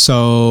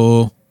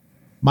 So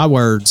my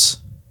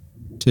words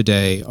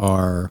today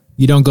are: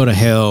 you don't go to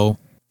hell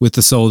with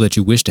the soul that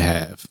you wish to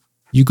have.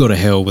 You go to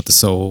hell with the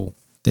soul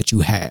that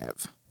you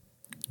have.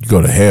 You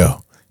go to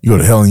hell. You go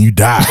to hell and you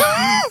die.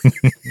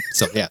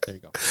 So yeah, there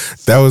you go.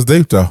 That was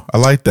deep though. I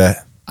like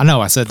that. I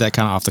know I said that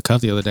kind of off the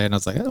cuff the other day, and I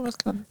was like, oh, that's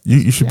kind of.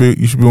 You should be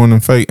one of them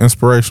fake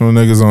inspirational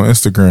niggas on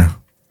Instagram.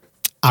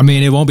 I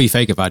mean, it won't be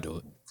fake if I do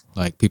it.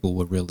 Like, people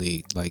would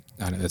really like.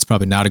 I know it's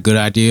probably not a good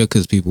idea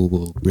because people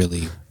will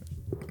really,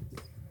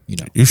 you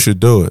know. You should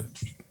do it.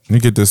 You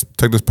take this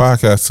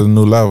podcast to the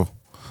new level.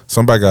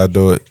 Somebody gotta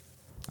do it.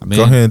 I mean,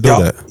 go ahead and do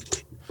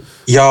that.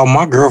 Y'all,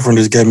 my girlfriend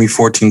just gave me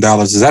 $14.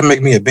 Does that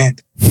make me a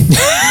bandit?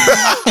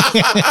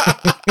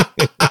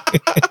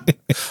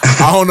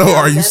 I don't know.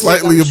 Are you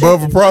slightly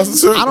above a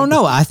prostitute? I don't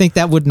know. I think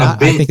that would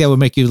not. I think that would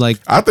make you like.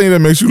 I think that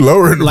makes you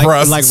lower in the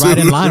prostitute. Like right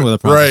in line with a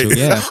prostitute.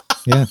 Right.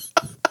 Yeah.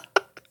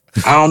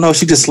 I don't know.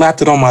 She just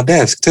slapped it on my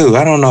desk too.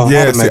 I don't know.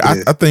 Yeah, how to make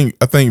it.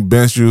 I think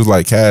bench use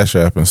like Cash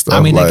App and stuff.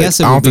 I mean, like, I guess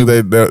I don't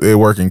think they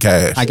work in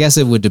cash. I guess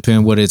it would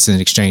depend what it's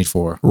in exchange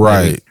for.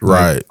 Right,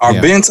 right. Are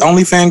Ben's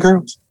OnlyFans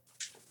girls?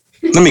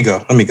 Let me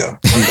go.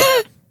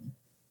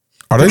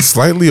 Are they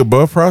slightly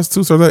above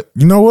prostitutes? Or that?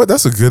 You know what?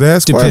 That's a good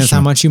ass question. Depends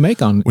how much you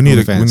make on. We need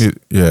OnlyFans.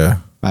 Yeah.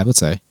 I would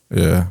say.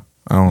 Yeah.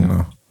 I don't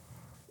know.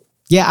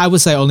 Yeah, I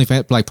would say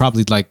OnlyFans, like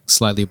probably like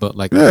slightly, but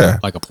like a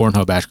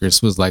Pornhub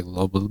actress was like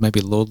low, maybe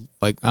a little,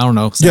 like I don't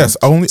know. Yes,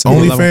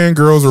 OnlyFans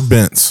girls are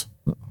bents.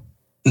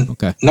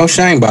 Okay. No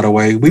shame, by the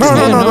way. We No.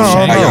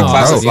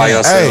 classify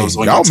ourselves.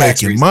 Hey, y'all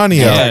making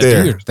money out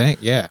there.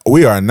 Yeah.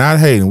 We are not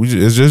hating.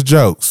 It's just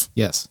jokes.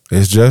 Yes.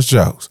 It's just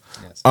jokes.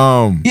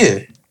 Yeah.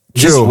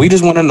 We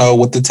just want to know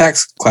what the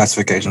tax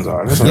classifications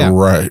are. That's Yeah.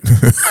 Right.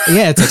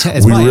 Yeah, it's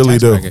We probably a really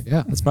tax do. bracket.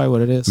 Yeah, that's probably what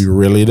it is. We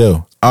really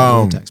do.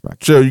 Tax bracket.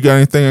 Jill, you got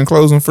anything in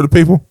closing for the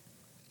people?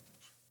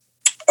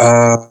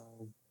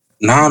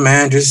 Nah,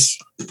 man.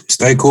 Just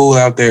stay cool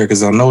out there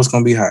because I know it's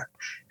gonna be hot.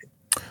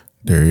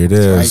 There it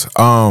is.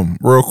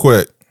 Real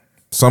quick,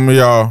 some of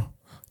y'all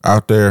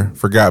out there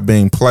forgot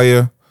being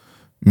player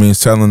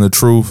means telling the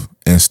truth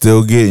and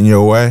still getting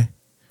your way.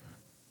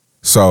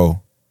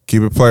 So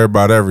keep it player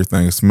about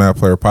everything. It's the Mad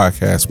Player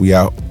Podcast. We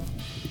out.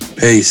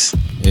 Peace.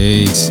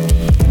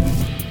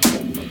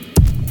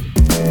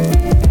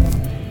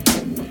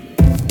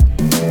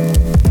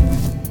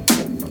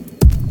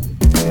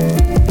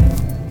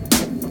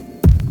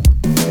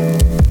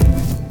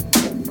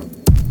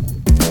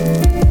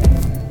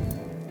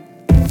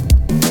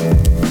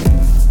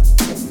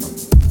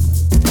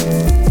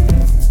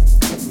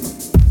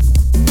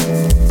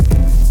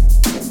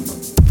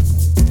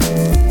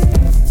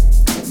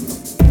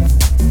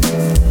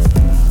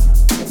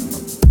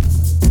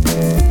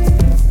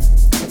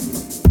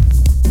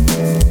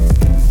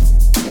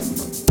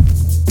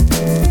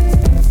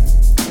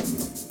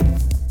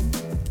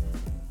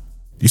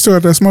 You still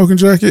got that smoking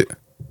jacket?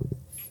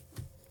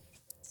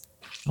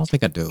 I don't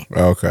think I do.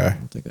 Okay.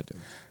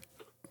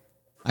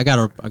 I got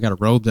a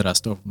robe that I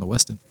stole from the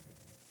Westin.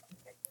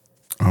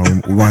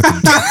 We might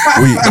have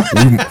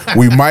to,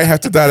 we might have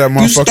to dye that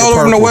motherfucker. You stole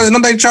it from the West.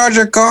 Don't they charge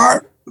your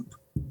card?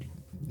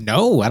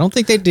 No, I don't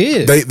think they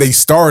did. They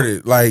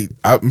started, like,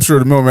 I'm sure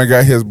the Millman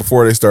got his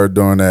before they started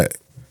doing that.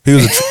 He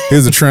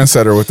was a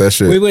trendsetter with that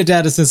shit. We went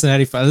down to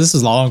Cincinnati. This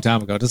was a long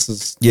time ago. This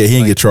was he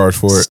didn't get charged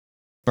for it.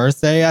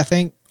 Birthday, I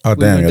think. Oh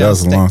damn, that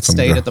was a long time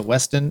Stayed ago. at the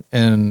Westin,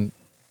 and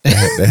They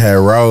had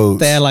robes.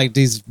 they had like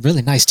these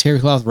really nice terry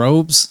cloth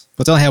robes,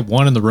 but they only had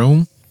one in the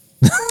room.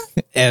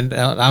 And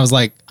I was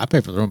like, I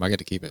paid for the room, I get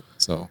to keep it.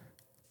 So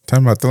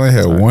Talking about they only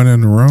had one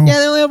in the room. yeah,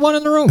 they only had one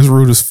in the room. It's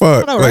rude as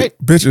fuck. I know, like,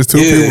 right? bitches, two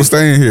people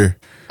staying here.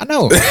 I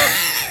know.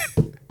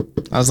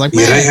 I was like,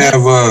 Yeah, man, they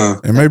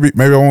have And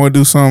maybe I want to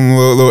do something a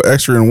little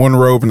extra in one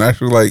robe and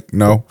actually like,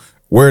 no,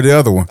 wear the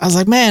other one. I was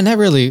like, man, that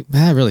really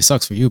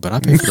sucks for you, but I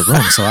paid for the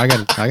room, so I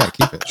gotta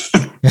keep it.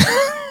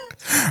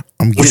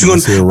 I'm getting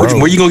this here robe.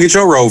 where you gonna get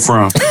your robe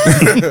from?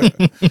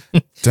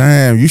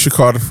 Damn, you should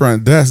call the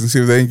front desk and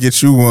see if they can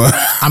get you one.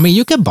 I mean,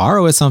 you can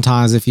borrow it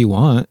sometimes if you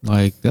want.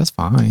 Like, that's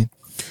fine.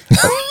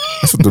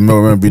 That's what the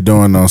milkman be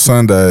doing on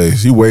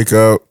Sundays. He wake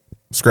up,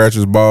 scratch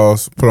his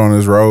balls, put on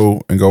his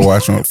robe, and go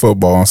watch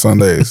football on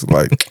Sundays.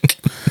 Like,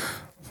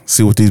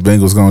 see what these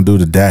Bengals gonna do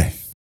today.